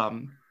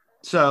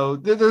 So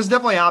there's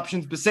definitely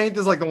options. Bissainthe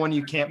is the one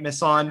you can't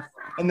miss on.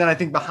 And then I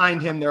think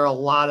behind him, there are a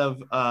lot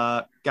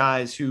of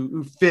guys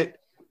who fit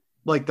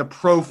the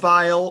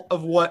profile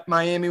of what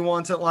Miami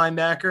wants at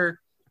linebacker.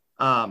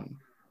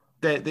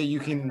 That you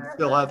can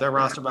fill out their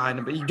roster behind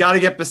him, but you got to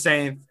get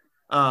Bissainthe.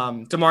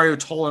 Demario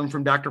Tolan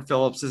from Dr.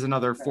 Phillips is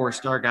another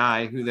 4-star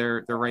guy who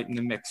they're right in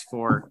the mix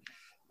for.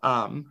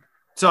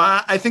 So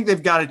I think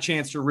they've got a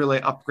chance to really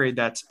upgrade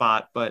that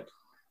spot, but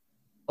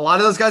a lot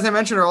of those guys I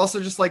mentioned are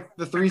also just the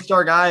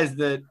 3-star guys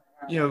that,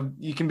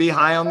 you can be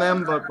high on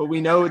them, but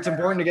we know it's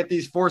important to get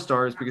these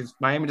 4-stars because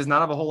Miami does not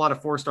have a whole lot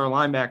of 4-star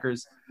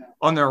linebackers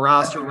on their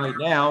roster right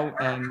now.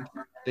 And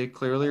they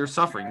clearly are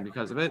suffering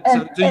because of it.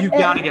 So you've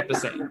got to get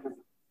Bissainthe.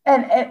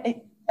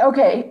 And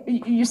okay,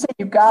 you say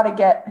you've got to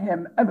get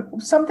him.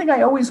 Something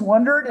I always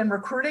wondered in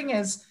recruiting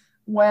is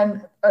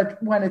when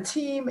a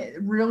team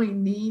really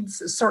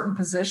needs a certain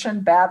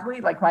position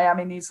badly, like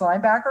Miami needs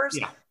linebackers.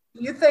 Yeah.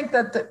 Do you think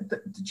that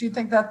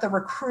the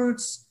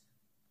recruits?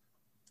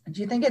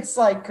 Do you think it's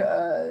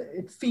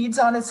it feeds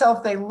on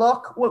itself? They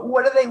look.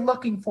 What are they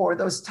looking for?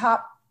 Those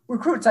top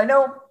recruits. I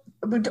know.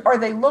 Are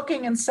they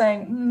looking and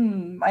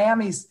saying,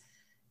 Miami's?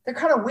 They're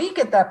kind of weak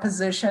at that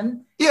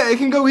position. Yeah, it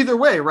can go either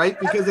way, right?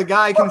 Because a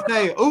guy can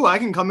say, I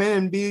can come in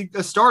and be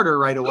a starter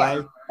right away.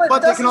 Yeah, but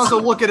they can also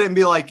look at it and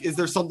be like, is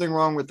there something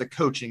wrong with the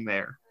coaching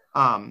there?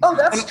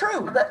 That's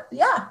true. But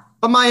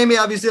Miami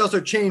obviously also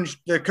changed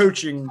the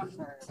coaching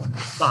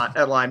spot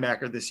at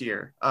linebacker this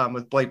year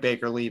with Blake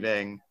Baker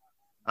leaving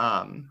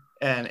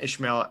and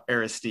Ishmael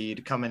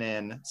Aristide coming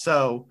in.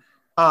 So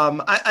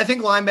I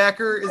think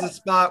linebacker is a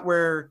spot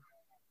where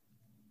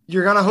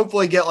you're going to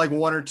hopefully get 1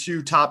 or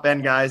 2 top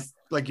end guys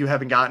like you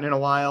haven't gotten in a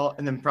while,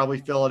 and then probably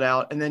fill it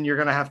out. And then you're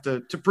going to have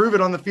to prove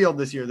it on the field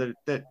this year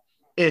that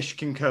Ish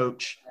can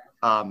coach.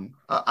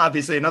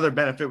 Obviously another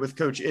benefit with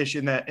Coach Ish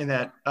in that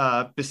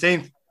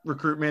Bissainthe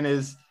recruitment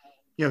is,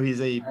 he's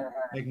a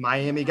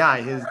Miami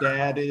guy. His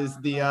dad is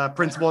the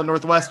principal at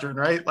Northwestern,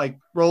 right?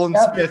 Roland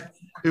Smith,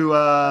 who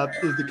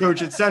is the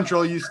coach at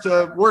Central, used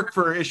to work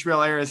for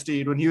Ishmael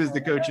Aristide when he was the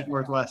coach at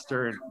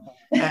Northwestern.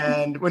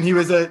 And when he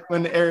was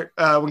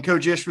when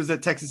Coach Ish was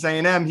at Texas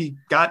A&M, he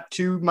got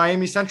 2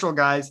 Miami Central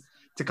guys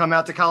to come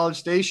out to College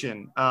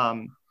Station.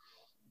 And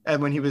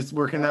when he was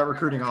working that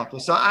recruiting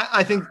office. So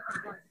I think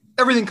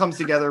everything comes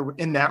together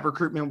in that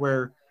recruitment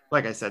where,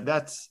 like I said,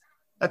 that's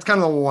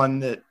kind of the one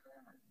that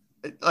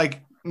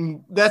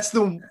that's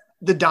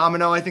the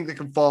domino I think that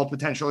can fall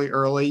potentially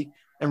early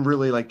and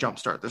really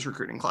jumpstart this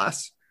recruiting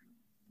class.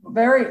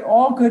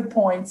 All good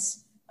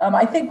points.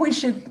 I think we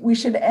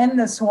should end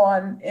this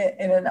one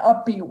in an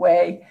upbeat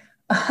way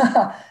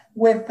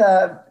with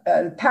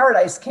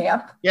Paradise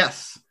Camp.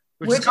 Yes,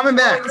 which is coming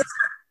back.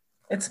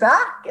 It's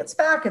back.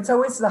 It's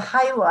always the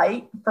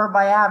highlight for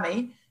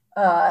Miami.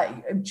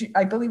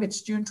 I believe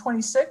it's June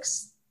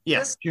 26th.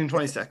 Yes, June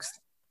 26th.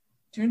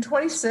 June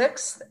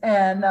 26th.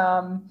 And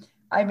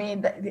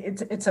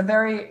it's a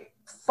very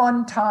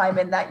fun time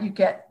in that you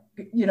get,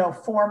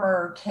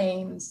 former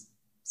Canes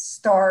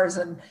stars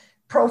and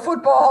Pro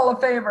Football Hall of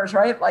Famers,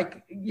 right?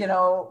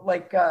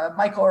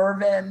 Michael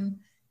Irvin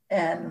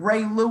and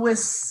Ray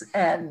Lewis,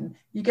 and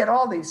you get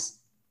all these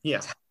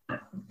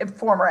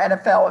former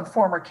NFL and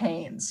former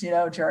Canes,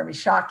 Jeremy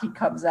Shockey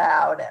comes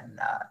out, and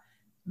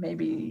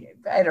maybe,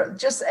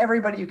 just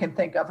everybody you can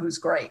think of who's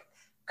great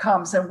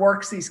comes and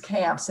works these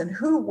camps. And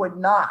who would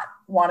not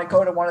want to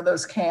go to one of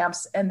those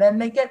camps? And then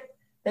they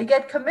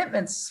get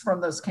commitments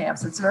from those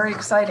camps. It's very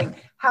exciting.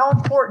 How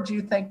important do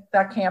you think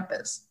that camp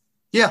is?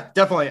 Yeah,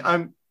 definitely.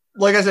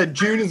 Like I said,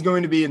 June is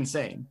going to be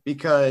insane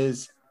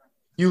because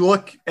you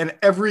look, and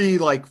every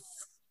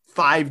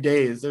 5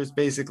 days, there's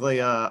basically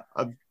a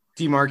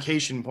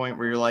demarcation point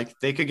where you're like,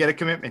 they could get a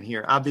commitment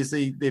here.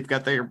 Obviously, they've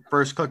got their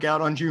first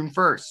cookout on June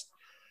 1st.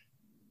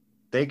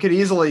 They could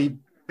easily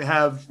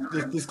have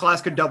this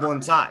class could double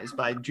in size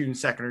by June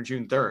 2nd or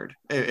June 3rd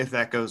if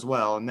that goes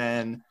well. And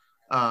then,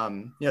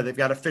 they've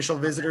got official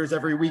visitors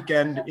every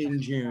weekend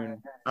in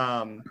June.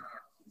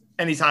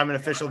 Anytime an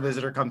official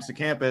visitor comes to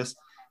campus,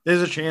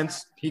 there's a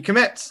chance he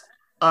commits.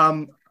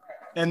 And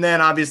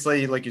then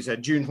obviously, like you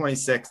said, June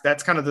 26th,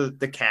 that's kind of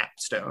the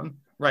capstone,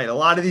 right? A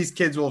lot of these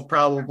kids will have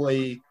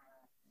probably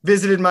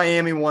visited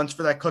Miami once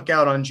for that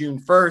cookout on June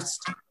 1st,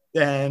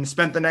 then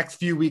spent the next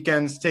few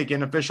weekends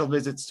taking official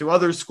visits to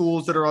other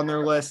schools that are on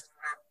their list,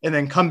 and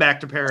then come back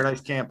to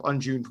Paradise Camp on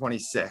June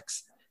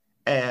 26th.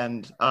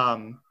 And,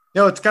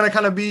 it's going to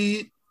kind of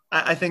be,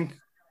 I think,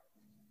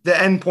 the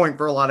end point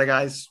for a lot of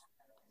guys'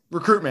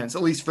 recruitments,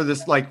 at least for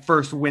this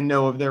first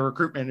window of their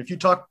recruitment.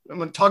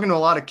 I'm talking to a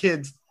lot of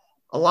kids,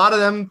 a lot of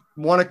them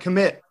want to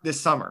commit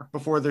this summer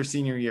before their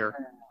senior year.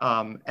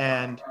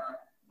 And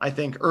I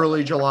think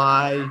early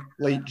July,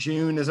 late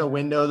June is a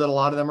window that a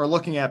lot of them are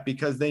looking at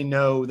because they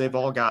know they've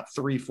all got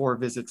 3-4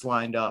 visits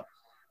lined up.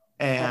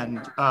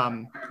 And,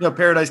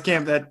 Paradise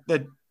Camp,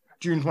 that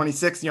June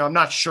 26th, I'm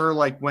not sure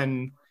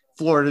when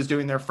Florida's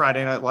doing their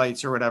Friday Night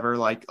Lights or whatever,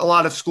 a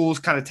lot of schools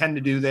kind of tend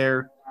to do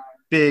their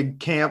big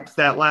camp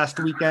that last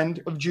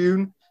weekend of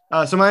June.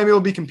 So Miami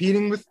will be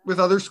competing with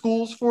other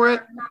schools for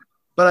it.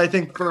 But I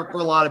think for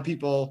a lot of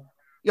people,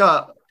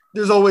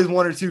 there's always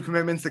 1 or 2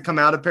 commitments that come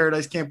out of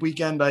Paradise Camp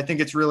weekend. But I think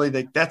it's really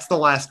that's the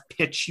last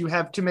pitch you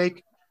have to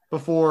make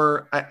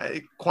before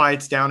it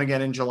quiets down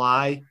again in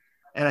July.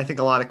 And I think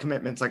a lot of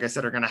commitments, like I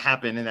said, are going to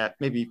happen in that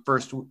maybe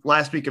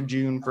last week of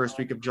June, first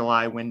week of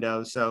July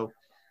window. So,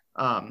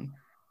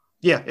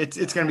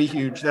 it's going to be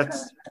huge.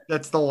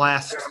 That's the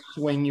last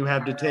swing you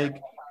have to take.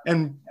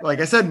 And like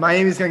I said,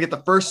 Miami's going to get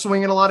the first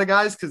swing at a lot of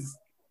guys because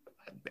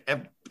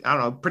I don't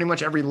know, pretty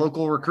much every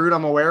local recruit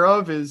I'm aware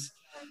of is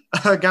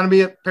going to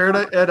be at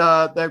Paradise at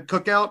that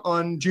cookout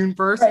on June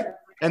 1st. Right.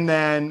 And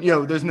then,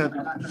 there's no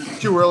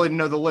too early to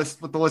know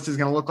what the list is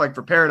going to look like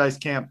for Paradise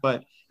Camp,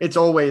 but it's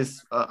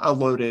always a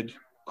loaded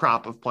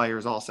crop of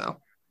players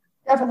also.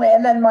 Definitely.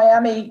 And then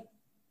Miami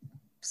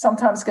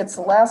sometimes gets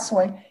the last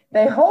swing.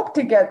 They hope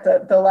to get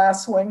the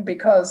last swing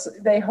because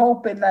they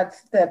hope in that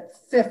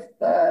fifth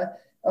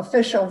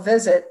official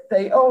visit,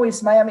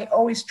 Miami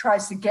always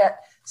tries to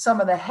get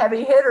some of the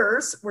heavy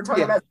hitters. We're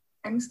talking about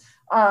things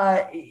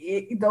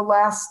the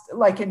last,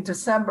 in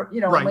December,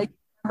 right. Late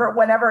December,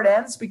 whenever it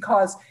ends,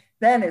 because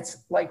then it's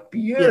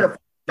beautiful.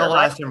 The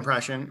last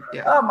impression.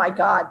 Yeah. Oh my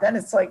God. Then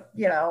it's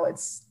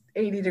it's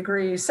 80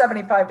 degrees,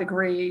 75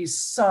 degrees,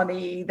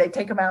 sunny. They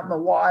take them out in the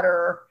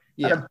water.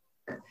 Yeah.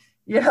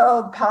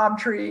 Palm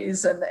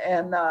trees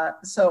and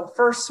so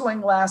first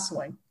swing, last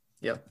swing.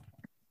 Yep.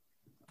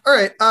 All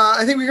right.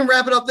 I think we can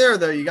wrap it up there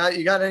though. You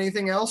got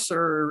anything else,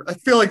 or I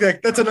feel like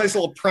that's a nice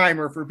little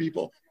primer for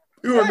people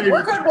who are maybe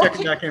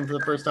checking back in for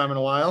the first time in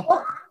a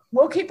while.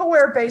 We'll keep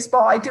aware of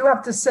baseball. I do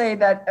have to say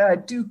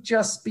that Duke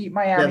just beat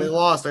Miami. Yeah, they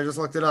lost. I just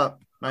looked it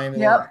up. Miami.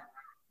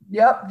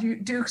 Yep.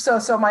 Duke.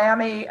 So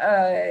Miami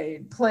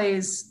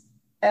plays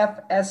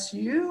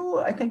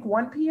FSU, I think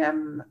 1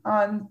 p.m.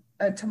 on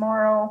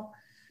tomorrow.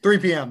 3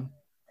 p.m.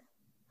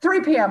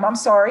 3 p.m. I'm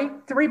sorry.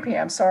 3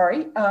 p.m.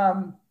 Sorry.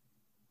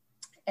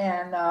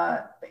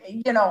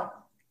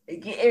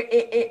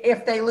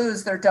 If they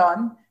lose, they're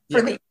done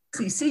for the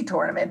ACC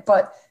tournament.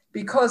 But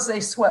because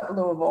they swept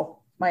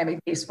Miami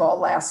baseball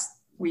last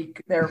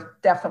week, they're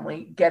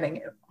definitely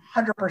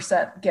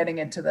 100% getting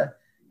into the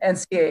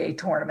NCAA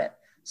tournament.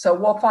 So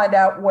we'll find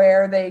out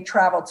where they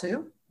travel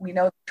to. We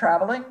know they're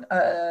traveling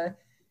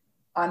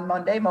on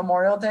Monday,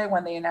 Memorial Day,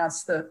 when they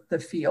announce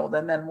the field,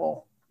 and then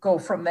we'll go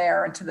from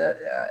there into the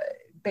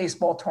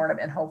baseball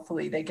tournament.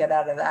 Hopefully they get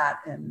out of that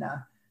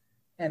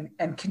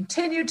and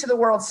continue to the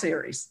World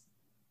Series.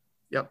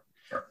 Yep.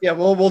 Yeah,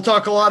 we'll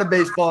talk a lot of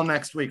baseball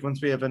next week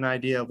once we have an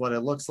idea of what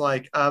it looks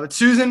like. But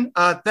Susan,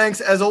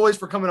 thanks as always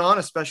for coming on,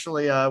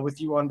 especially with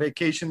you on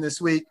vacation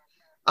this week.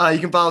 You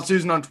can follow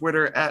Susan on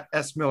Twitter at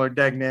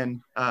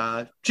smillerdegnan.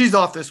 She's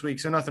off this week,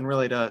 so nothing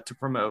really to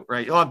promote,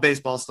 right? You'll have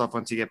baseball stuff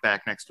once you get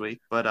back next week.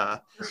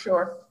 But for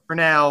sure. For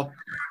now,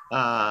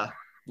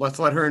 let's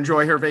let her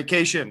enjoy her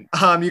vacation.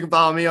 You can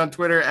follow me on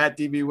Twitter at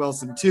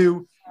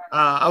dbwilson2.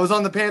 I was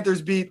on the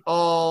Panthers beat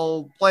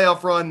all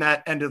playoff run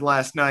that ended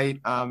last night.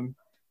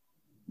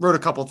 Wrote a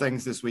couple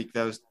things this week,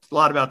 though. A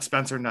lot about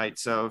Spencer Knight.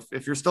 So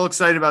if you're still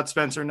excited about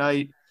Spencer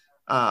Knight,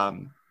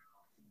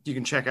 you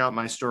can check out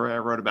my story I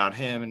wrote about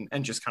him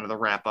and just kind of the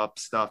wrap up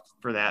stuff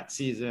for that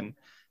season.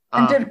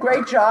 And did a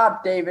great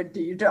job,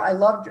 David. I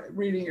loved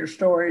reading your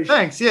stories.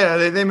 Thanks.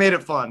 Yeah, they made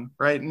it fun,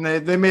 right? And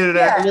they made it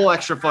a little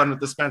extra fun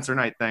with the Spencer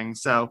Knight thing.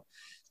 So,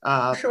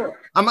 sure.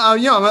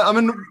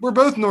 We're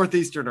both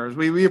Northeasterners.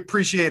 We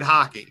appreciate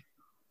hockey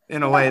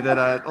in a way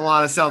that a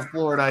lot of South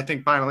Florida, I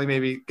think, finally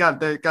maybe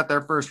got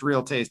their first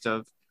real taste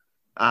of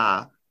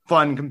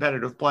fun,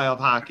 competitive playoff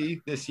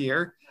hockey this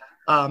year.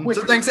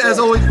 So thanks as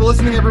always for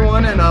listening,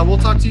 everyone, and we'll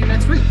talk to you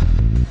next week.